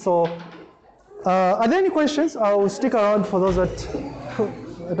has this, so. Are there any questions? I will stick around for those that,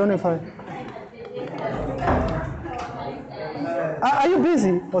 I don't know if are you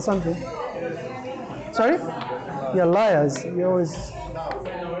busy or something? Sorry? You're liars. You always.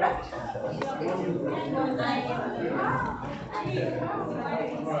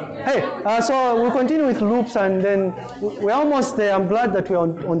 Hey, so we'll continue with loops and then we're almost there. I'm glad that we're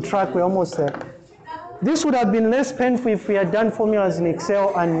on track. We're almost there. This would have been less painful if we had done formulas in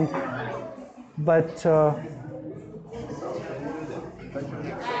Excel but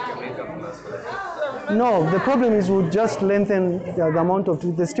no, the problem is we'll just lengthen the amount of,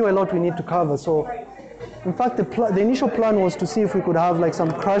 there's still a lot we need to cover. So, in fact, the initial plan was to see if we could have like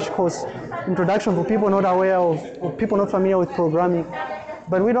some crash course introduction for people not aware of, or people not familiar with programming.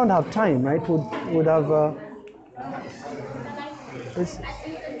 But we don't have time, right? Would have,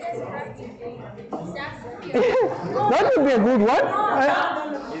 that would be a good one.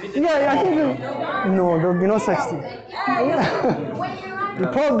 Yeah, I think, no, there will be no such thing. You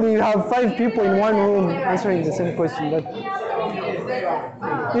probably have 5 people in one room answering the same question, but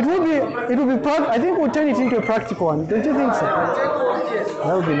it would be, I think we'll turn it into a practical one. Don't you think so?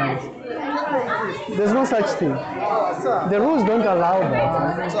 That would be nice. There's no such thing. The rules don't allow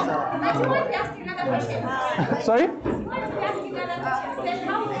that. Sorry?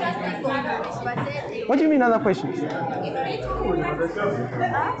 What do you mean other questions?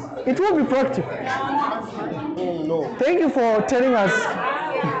 It will be practical. No. Thank you for telling us.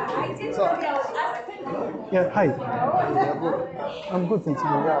 Yeah, hi. I'm good, thank you.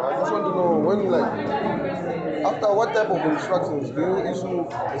 Yeah, I just want to know when, like, after what type of instructions do you issue a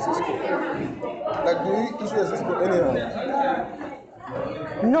syscall? Like, do you issue a syscall anyhow?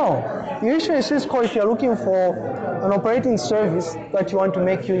 No, you issue a syscall if you're looking for an operating service that you want to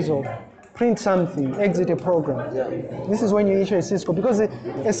make use of. Print something, exit a program. Yeah. This is when you issue a syscall, because a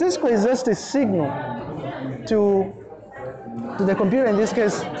syscall is just a signal to the computer, in this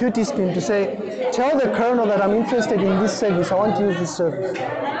case Qt screen, to say, tell the kernel that I'm interested in this service, I want to use this service.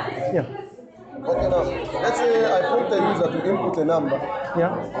 Yeah. Okay, now, let's say I prompt the user to input a number.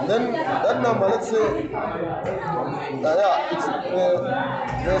 Yeah. And then that number, let's say, it's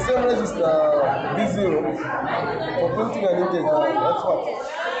the same register B0 for printing an integer. That's what?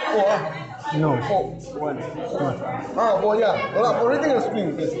 4. No. 4. 1. 4. Oh yeah. Well, for reading a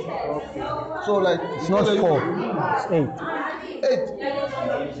string, yes. Okay. So like it's not 4. It's 8. 8.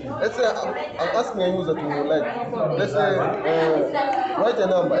 Let's say I'm asking a user to, like, let's say write a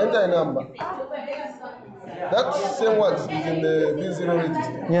number, enter a number. That same word is in the B0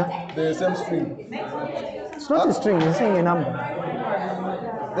 register. Yeah. The same string. It's not a string, you're saying a number.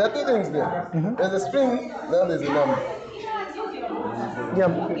 There are 2 things there. Mm-hmm. There's a string, then there's a number. Yeah.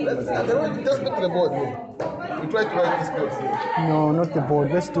 Just put to the board here. We try to write this code here. No, not the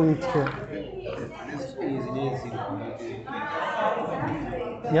board. Let's do it here.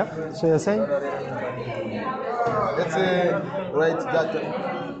 Yeah. So you're saying? Let's say write data.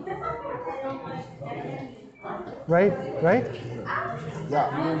 Right? Yeah.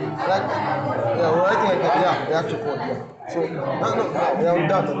 Like, yeah, we're writing like that. Yeah, the actual code. Yeah. So no, we are on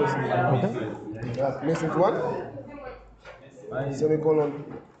data basically. Okay. Yeah, message 1. Semicolon.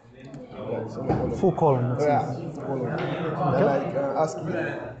 Yeah, semicolon. Full colon. Yeah, full colon. Okay. Then like ASCII. Z.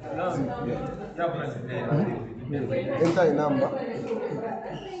 Yeah. enter a number,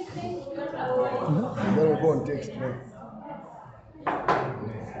 and then we go on text.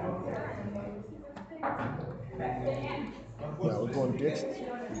 Yeah, we go on text.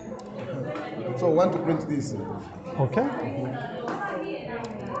 So we want to print this. Okay.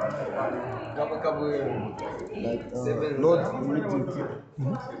 Like load immediately.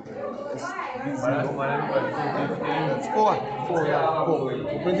 That's 4. For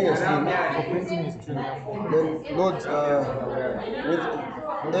printing a string. Then load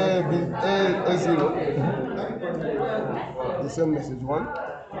with A0. The same message 1.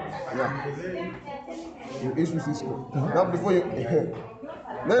 Yeah. You issue Cisco. Now before you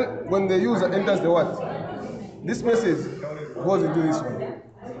then when the user enters the what? This message goes into this one.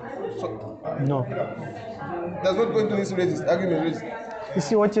 So No. does not go into this register, argument register. You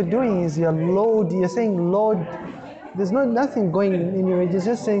see, what you're doing is you're saying load. There's nothing going in your register. It's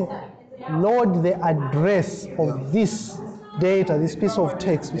just saying load the address of this data, this piece of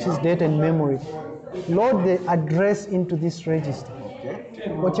text, which is data in memory. Load the address into this register.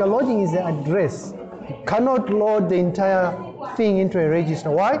 What you're loading is the address. You cannot load the entire thing into a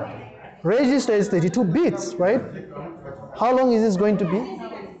register. Why? Register is 32 bits, right? How long is this going to be?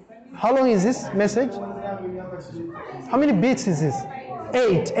 How long is this message? How many bits is this?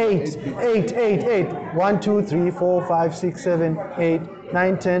 8. 1, 2, 3, 4, 5, 6, 7, 8,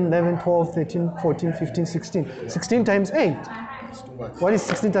 9, 10, 11, 12, 13, 14, 15, 16. 16 times 8. What is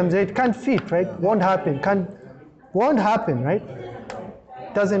 16 times 8? Can't fit, right? Won't happen. Won't happen, right?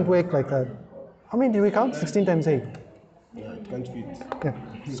 Doesn't work like that. How many did we count? 16 times 8. Yeah, it can't fit. Yeah.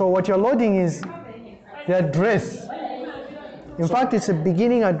 So what you're loading is the address. In fact, it's a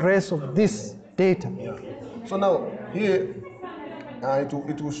beginning address of this data. Yeah. So now here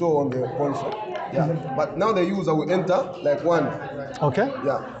it will show on the console. Yeah. But now the user will enter like 1. Okay.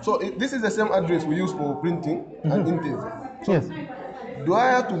 Yeah. So this is the same address we use for printing and integer. So Yes. do I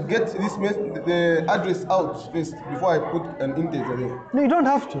have to get the address out first before I put an integer there? No, you don't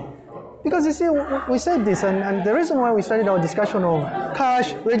have to. Because you see, we said this, and the reason why we started our discussion of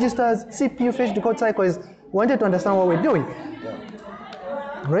cache, registers, CPU, fetch, decode cycle is we wanted to understand what we're doing. Yeah.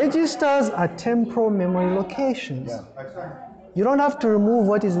 Registers are temporal memory locations. Yeah. You don't have to remove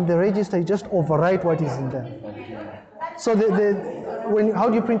what is in the register, you just overwrite what is in there. So how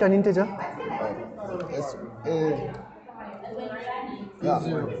do you print an integer? Yeah,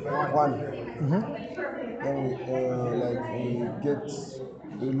 1. Then we get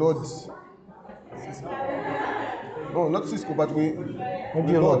we load. No, not Cisco, but we. What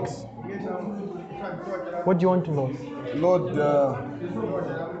do you load? What do you want to load? Load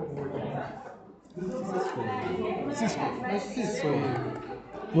Cisco.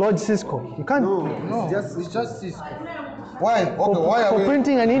 Load Cisco. You can't. No. It's just Cisco. Why? Okay, why are for we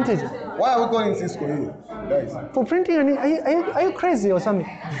printing an integer? Why are we calling Cisco here, guys? For printing are you crazy or something?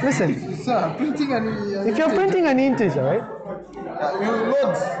 Listen. Sir, printing an If you're printing an integer, right? You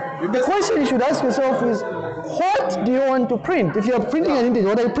load. The question you should ask yourself is, what do you want to print? If you're printing an integer,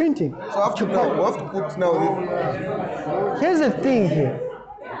 what are you printing? So we have to put now. Here's the thing here.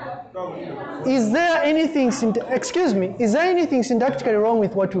 Is there anything syntactically wrong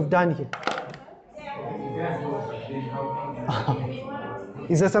with what we've done here?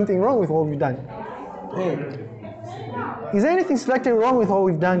 Is there something wrong with what we've done? Is there anything syntactically wrong with what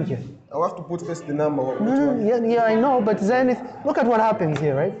we've done here? I have to put first the number. No, yeah, I know, but is there anything? Look at what happens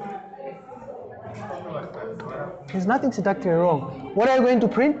here, right? There's nothing syntactically wrong. What are you going to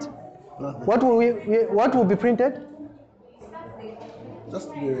print? Nothing. What will be printed? Just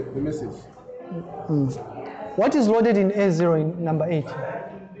the message. What is loaded in A0 in number 8?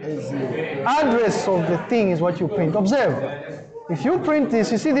 A0. Address of the thing is what you print. Observe. If you print this,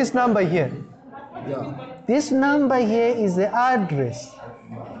 you see this number here. Yeah. This number here is the address.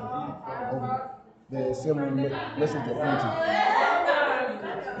 The same message you're printing.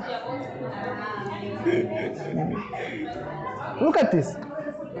 Look at this.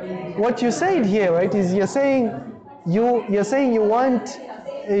 What you said here, right, is you're saying you want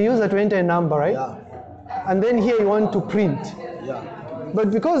a user to enter a number, right? Yeah. And then here you want to print. Yeah. But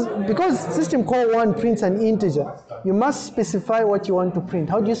because system call 1 prints an integer, you must specify what you want to print.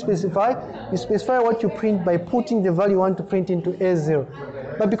 How do you specify? You specify what you print by putting the value you want to print into A0.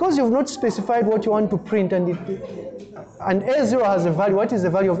 But because you've not specified what you want to print and A0 has a value, what is the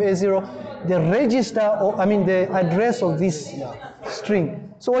value of A0? The register, the address of this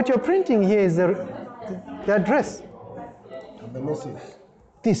string. So what you're printing here is the address. And the message.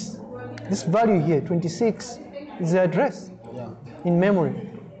 This value here, 26, is the address Yeah. in memory.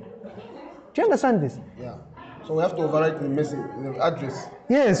 Do you understand this? Yeah. So we have to overwrite the message, the address.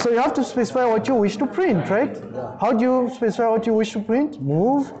 Yes, so you have to specify what you wish to print, right? Yeah. How do you specify what you wish to print?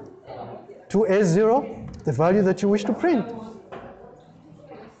 Move to S0, the value that you wish to print.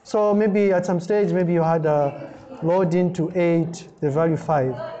 So maybe at some stage, maybe you had a load into 8, the value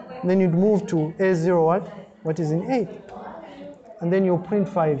 5. And then you'd move to S0 what? What is in 8? And then you print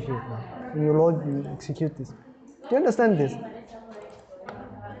 5 here now. And you load, you execute this. Do you understand this?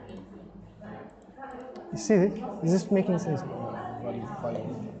 You see it? Is this making sense? Value 5.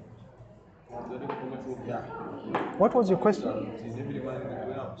 Yeah. What was your question?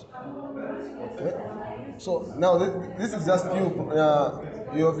 Okay. So now this is just you.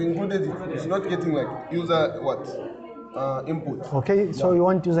 You have included it. It's not getting like user what? Input. Okay, so you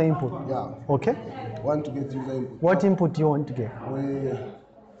want user input? Yeah. Okay. Want to get user input. What input do you want to get? We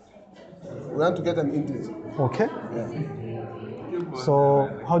want to get an integer. Okay. Yeah. So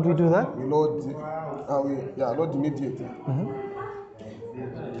how do we do that? We load. Load immediately.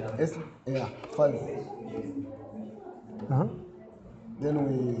 S 5. Then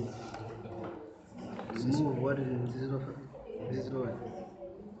we. What is in 0?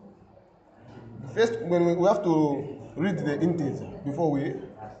 First, when we have to read the integer before we.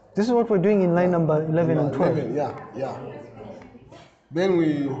 This is what we're doing in line number 11 and 12. 11, yeah. Then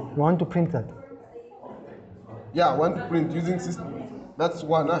we. You want to print that? Yeah, want to print using system. That's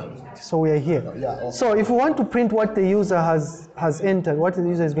one, huh? So we are here. Yeah. Okay. So if we want to print what the user has entered, what the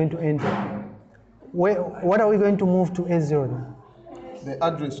user is going to enter, what are we going to move to S0 then? The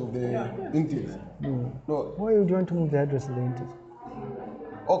address of the integer. No. Why would you want to move the address of the integer?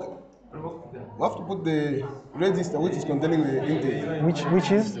 Okay. We have to put the register which is containing the integer.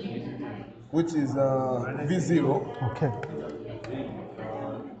 Which is? Which is V0. Okay.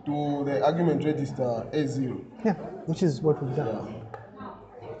 To the argument register A0. Yeah, which is what we've done. Yeah.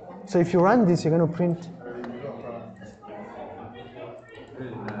 So if you run this, you're going to print.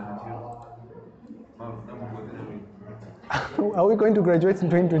 Are we going to graduate in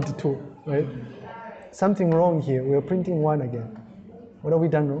 2022? Right? Something wrong here. We're printing 1 again. What have we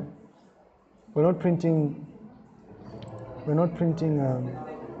done wrong? We're not printing.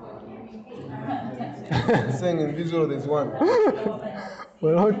 Saying in V0 there's 1.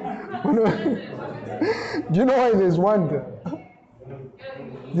 We're not. Do you know why there's 1 there?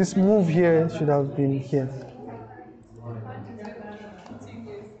 This move here should have been here.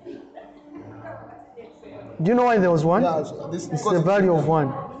 Do you know why there was 1? Yeah, it's the value of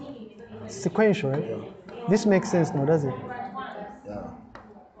 1. It's sequential, right? Yeah. This makes sense now, does it? Yeah.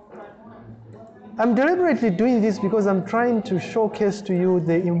 I'm deliberately doing this because I'm trying to showcase to you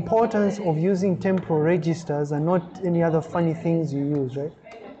the importance of using temporal registers and not any other funny things you use, right?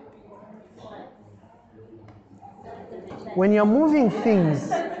 When you're moving things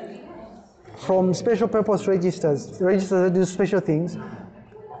from special purpose registers that do special things,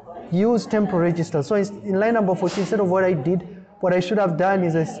 use temporal registers. So in line number 14, instead of what I did, what I should have done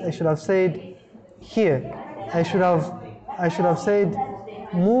is I should have said here, I should have said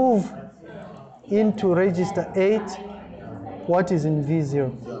move into register 8 what is in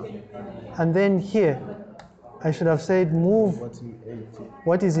V0. And then here, I should have said move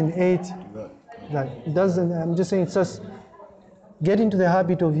what is in 8. That it doesn't, I'm just saying it's just get into the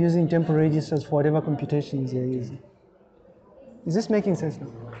habit of using temporal registers for whatever computations you're using. Is this making sense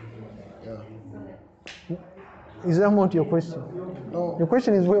now? Yeah. Is that more to your question? No. Your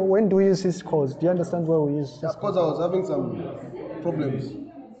question is when do we use syscalls? Do you understand where we use syscalls? Because I was having some problems.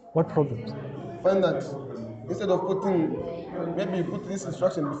 What problems? Find that instead of putting, maybe you put this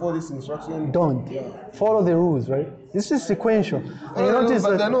instruction before this instruction. Don't. Yeah. Follow the rules, right? This is sequential. And you notice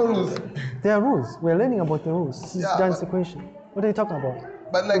but that there are no rules. there are rules. We're learning about the rules. This is done sequential. What are you talking about?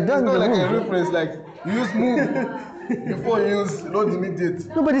 But like, it's not like a reference, like you use move before you use load immediate.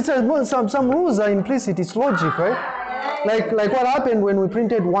 No, but it's some rules are implicit. It's logic, right? Like what happened when we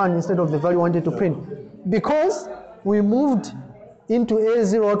printed 1 instead of the value we wanted to print. Because we moved into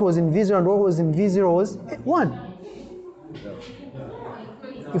A0 what was in V0 and what was in V0 was 1.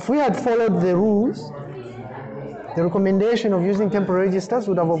 If we had followed the rules, the recommendation of using temporal registers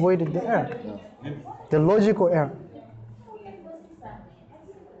would have avoided the error, the logical error.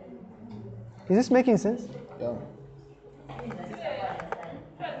 Is this making sense? Yeah.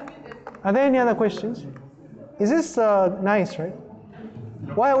 Are there any other questions? Is this nice, right?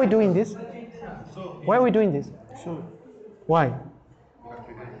 Why are we doing this? Why are we doing this? So, Why?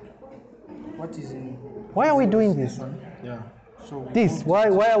 what is in? Why are we doing this? Yeah. So This. Why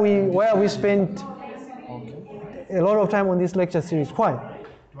are we spent a lot of time on this lecture series? Why?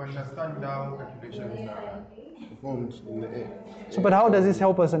 To understand how calculations are Performed in the air. So, but how does this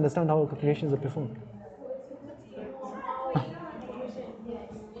help us understand how calculations are performed?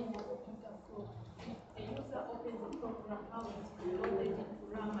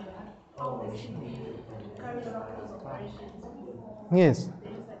 Yes.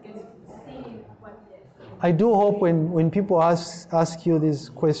 I do hope when people ask you these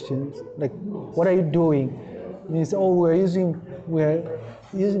questions, like, what are you doing? And you say, oh, we're using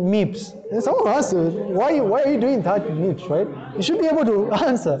MIPS. And someone asks you, why are you doing that in MIPS, right? You should be able to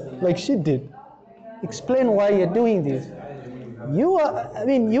answer like she did. Explain why you're doing this. You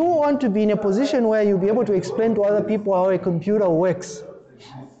want to be in a position where you'll be able to explain to other people how a computer works.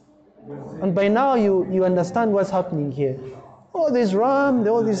 And by now you understand what's happening here. Oh, there's RAM,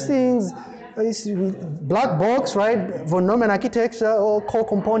 all these things, this black box, right? Von Neumann architecture, all core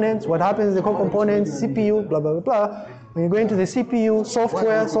components. What happens in the core components, CPU, blah, blah, blah, blah. When you go into the CPU,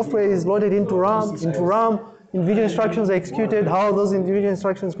 software is loaded into RAM. Individual instructions are executed, how those individual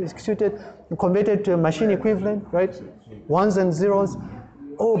instructions are executed, converted to a machine equivalent, right? Ones and zeros.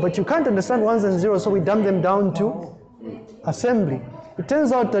 Oh, but you can't understand ones and zeros, so we dumb them down to assembly. It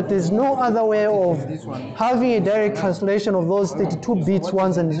turns out that there's no other way of having a direct translation of those 32 bits,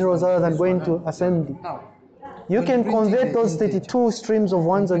 ones and zeros, other than going to assembly. You can convert those 32 streams of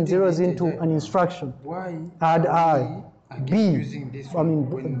ones and zeros into an instruction. Add I, B,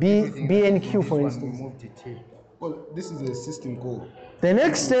 B and Q, for instance. Well, this is a system call. The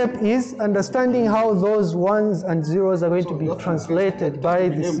next step is understanding how those ones and zeros are going to be translated by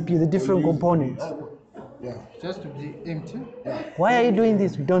the CPU, the different components. Yeah, just to be empty. Yeah. Why are you doing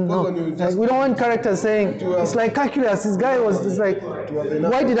this? We don't know. Like, we don't want characters saying, it's like calculus. This guy was just like,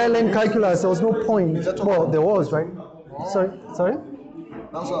 why did I learn calculus? There was no point. Well, there was, right? Sorry?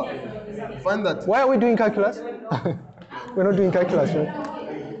 Now, sir, find that. Why are we doing calculus? We're not doing calculus, right?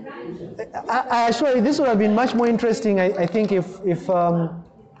 I assure you, this would have been much more interesting, I think, if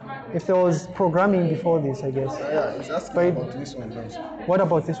there was programming before this, I guess. Yeah, it's asking about this one. What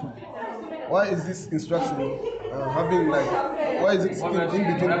about this one? Why is this instruction why is it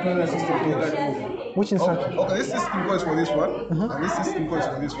in between two system calls? Which instruction? Okay, this system call is for this one, and this system call is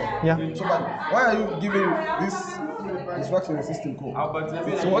for this one. Yeah. So, but why are you giving this instruction a system call?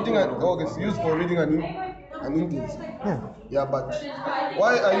 It's working it's used for reading an index. Yeah. Yeah, but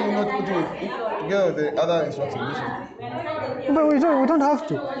why are you not putting it together with the other instructions? But we don't have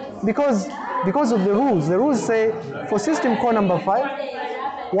to, because of the rules. The rules say for system call number 5.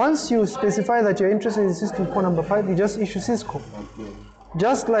 Once you specify that you're interested in system call number 5, you just issue syscall.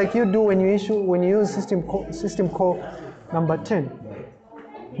 Just like you do when you use system call number 10.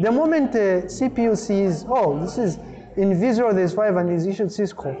 The moment the CPU sees, oh, this is in V0 there's 5 and is issued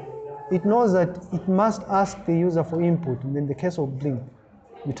syscall, it knows that it must ask the user for input. And in the case of Blink,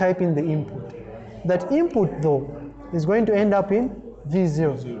 you type in the input. That input though is going to end up in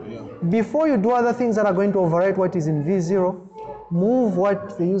V0. Before you do other things that are going to overwrite what is in V0, move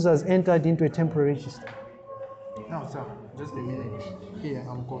what the user has entered into a temporary register. Now, sir, just a minute. Here,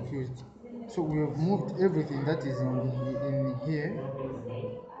 I'm confused. So we have moved everything that is in here,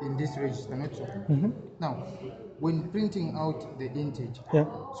 in this register, not so? Now, when printing out the integer,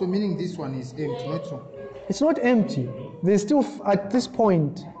 so meaning this one is empty, not so? It's not empty. There's still, at this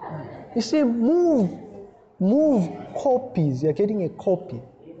point, you see, move copies. You're getting a copy.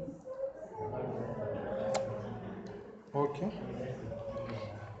 Okay.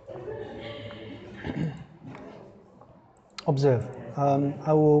 Observe.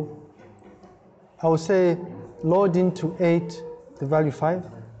 I will say load into 8 the value 5,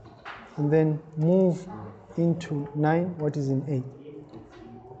 and then move into 9 what is in 8.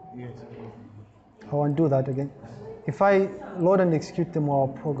 Yes. I want to do that again. If I load and execute them our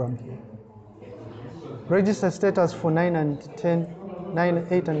program here. Register status for 9 and 10, 9,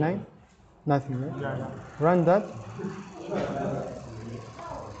 8 and 9, nothing, right? Yeah. Run that.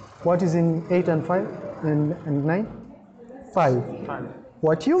 What is in 8 and 5 and 9? 5.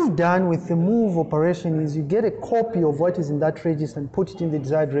 What you've done with the move operation is you get a copy of what is in that register and put it in the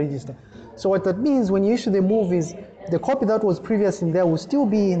desired register. So what that means when you issue the move is the copy that was previous in there will still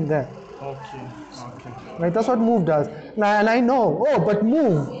be in there. Okay. Right, that's what move does. Now, and I know, but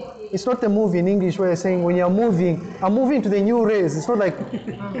move, it's not the move in English where you're saying when you're moving, I'm moving to the new race. It's not like,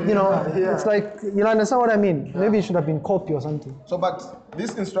 it's like, you understand what I mean? Maybe it should have been copy or something. So, but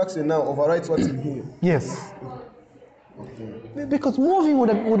this instruction now overwrites what's in here. Yes. Because moving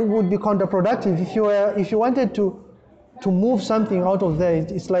would be counterproductive if you wanted to move something out of there.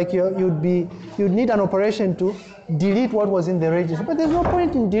 It's like you'd need an operation to delete what was in the register. But there's no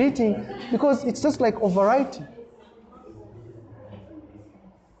point in deleting because it's just like overwriting.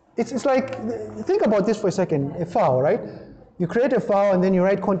 It's like, think about this for a second, a file, right? You create a file and then you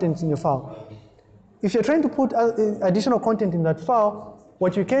write contents in your file. If you're trying to put additional content in that file,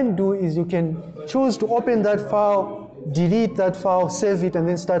 what you can do is you can choose to open that file, delete that file, save it, and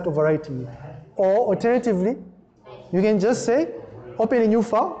then start overwriting it. Or alternatively, You can just say, open a new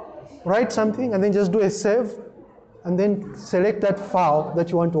file, write something, and then just do a save, and then select that file that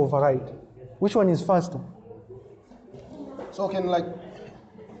you want to overwrite. Which one is faster? So can like,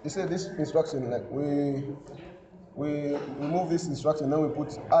 you say this instruction, like we remove this instruction, then we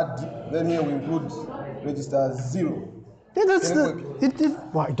put add, then here we include register 0. Yeah, that's can it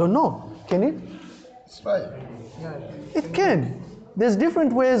work? Well, I don't know. Can it? It's fine. Yeah. It can. There's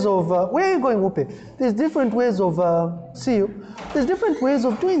different ways of, where are you going, Upe? There's different ways of, see you. There's different ways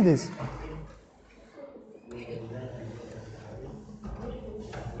of doing this.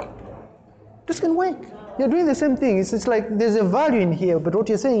 This can work. You're doing the same thing. It's like there's a value in here, but what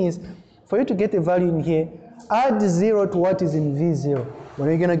you're saying is, for you to get a value in here, add 0 to what is in V0. What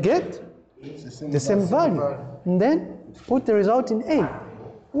are you gonna get? The same value. And then put the result in A.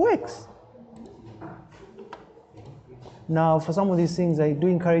 Works. Now, for some of these things, I do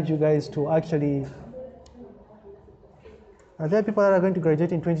encourage you guys to actually, are there people that are going to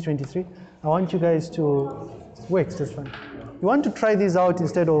graduate in 2023? I want you guys to, works, that's fine. You want to try these out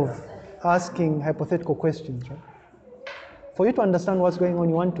instead of asking hypothetical questions, right? For you to understand what's going on,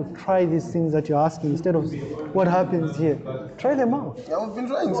 you want to try these things that you're asking instead of what happens here. Try them out. Yeah, we've been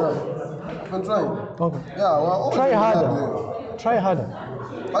trying, sir. We've been trying. Okay. Yeah, well, try harder. Try harder.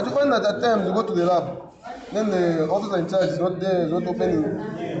 But you find that at times you go to the lab, then the officer in charge is not there, is not opening.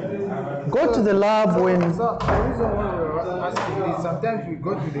 Go to the lab when... So the reason why we're asking this, sometimes we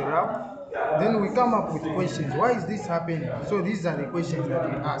go to the lab, then we come up with questions. Why is this happening? So these are the questions that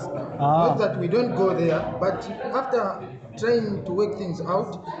we ask. Not that we don't go there, but after trying to work things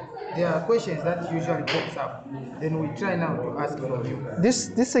out, there are questions that usually pops up. Then we try now to ask from you. This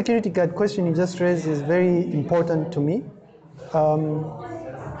security guard question you just raised is very important to me.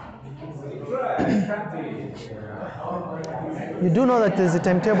 You do know that there's a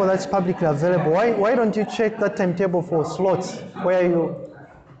timetable that's publicly available. Why don't you check that timetable for slots where you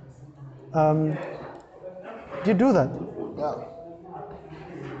you do that? Yeah.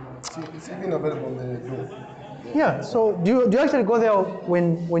 It's even available on the group. Yeah, so do you actually go there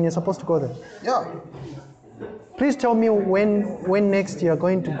when you're supposed to go there? Yeah. Please tell me when next you're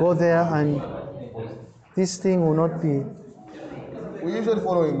going to go there and this thing will not be... We usually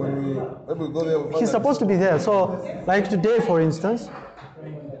follow him when we go there. He's supposed to be there. So, like today, for instance,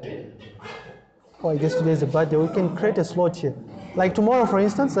 I guess today is a bad day. We can create a slot here. Like tomorrow, for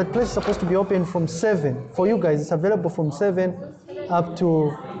instance, that place is supposed to be open from 7. For you guys, it's available from 7 up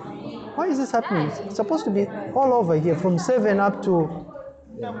to... Why is this happening? It's supposed to be all over here, from 7 up to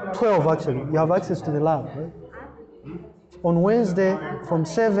 12, actually. You have access to the lab, right? On Wednesday, from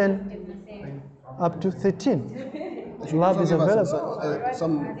 7 up to 13. The lab is available.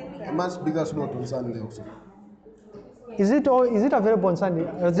 Some much bigger slot on Sunday also. Is it available on Sunday?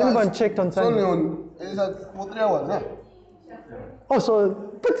 Has anyone checked on Sunday? It's for 3 hours, yeah. Oh,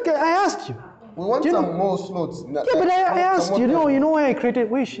 so, but I asked you. We want some more slots. Yeah, but I asked you. You know why I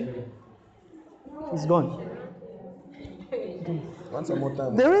created Wish? He's gone. Want some more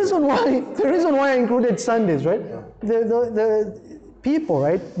time. The reason why I included Sundays, right? Yeah. The people,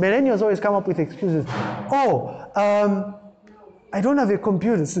 right? Millennials always come up with excuses. Oh, I don't have a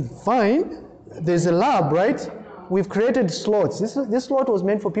computer. I said, fine. There's a lab, right? We've created slots. This slot was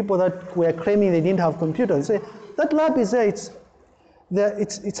meant for people that were claiming they didn't have computers. Say that lab is there.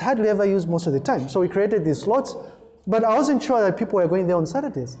 It's hardly ever used most of the time. So we created these slots, but I wasn't sure that people were going there on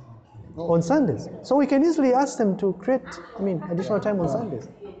Saturdays, on Sundays. So we can easily ask them to create, additional time on Sundays.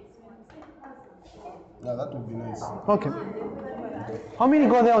 Yeah, that would be nice. Okay. How many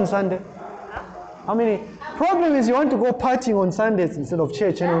go there on Sunday? How many? Problem is you want to go partying on Sundays instead of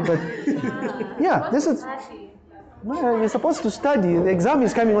church, but yeah, this is. No, you're supposed to study. The exam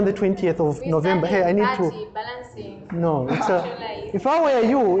is coming on the 20th of November. Hey, I need to. Balancing. No, if I were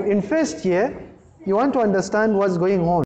you in first year, you want to understand what's going on.